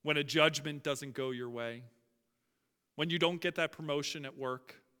 when a judgment doesn't go your way, when you don't get that promotion at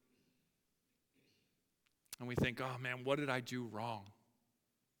work. And we think, oh man, what did I do wrong?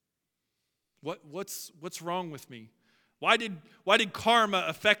 What's wrong with me? Why did karma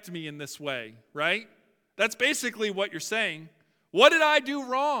affect me in this way, right? That's basically what you're saying. What did I do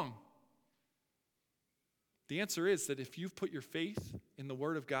wrong? The answer is that if you've put your faith in the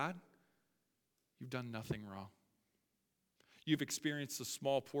Word of God, you've done nothing wrong. You've experienced a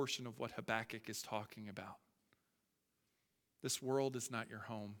small portion of what Habakkuk is talking about. This world is not your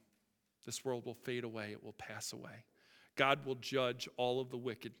home. This world will fade away. It will pass away. God will judge all of the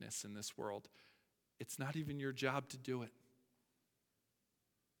wickedness in this world. It's not even your job to do it.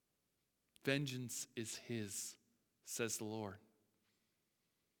 Vengeance is his, says the Lord.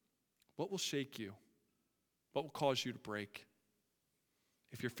 What will shake you? What will cause you to break?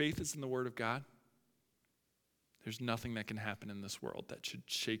 If your faith is in the Word of God, there's nothing that can happen in this world that should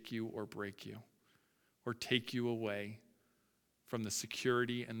shake you or break you or take you away from the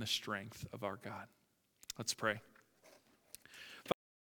security and the strength of our God. Let's pray.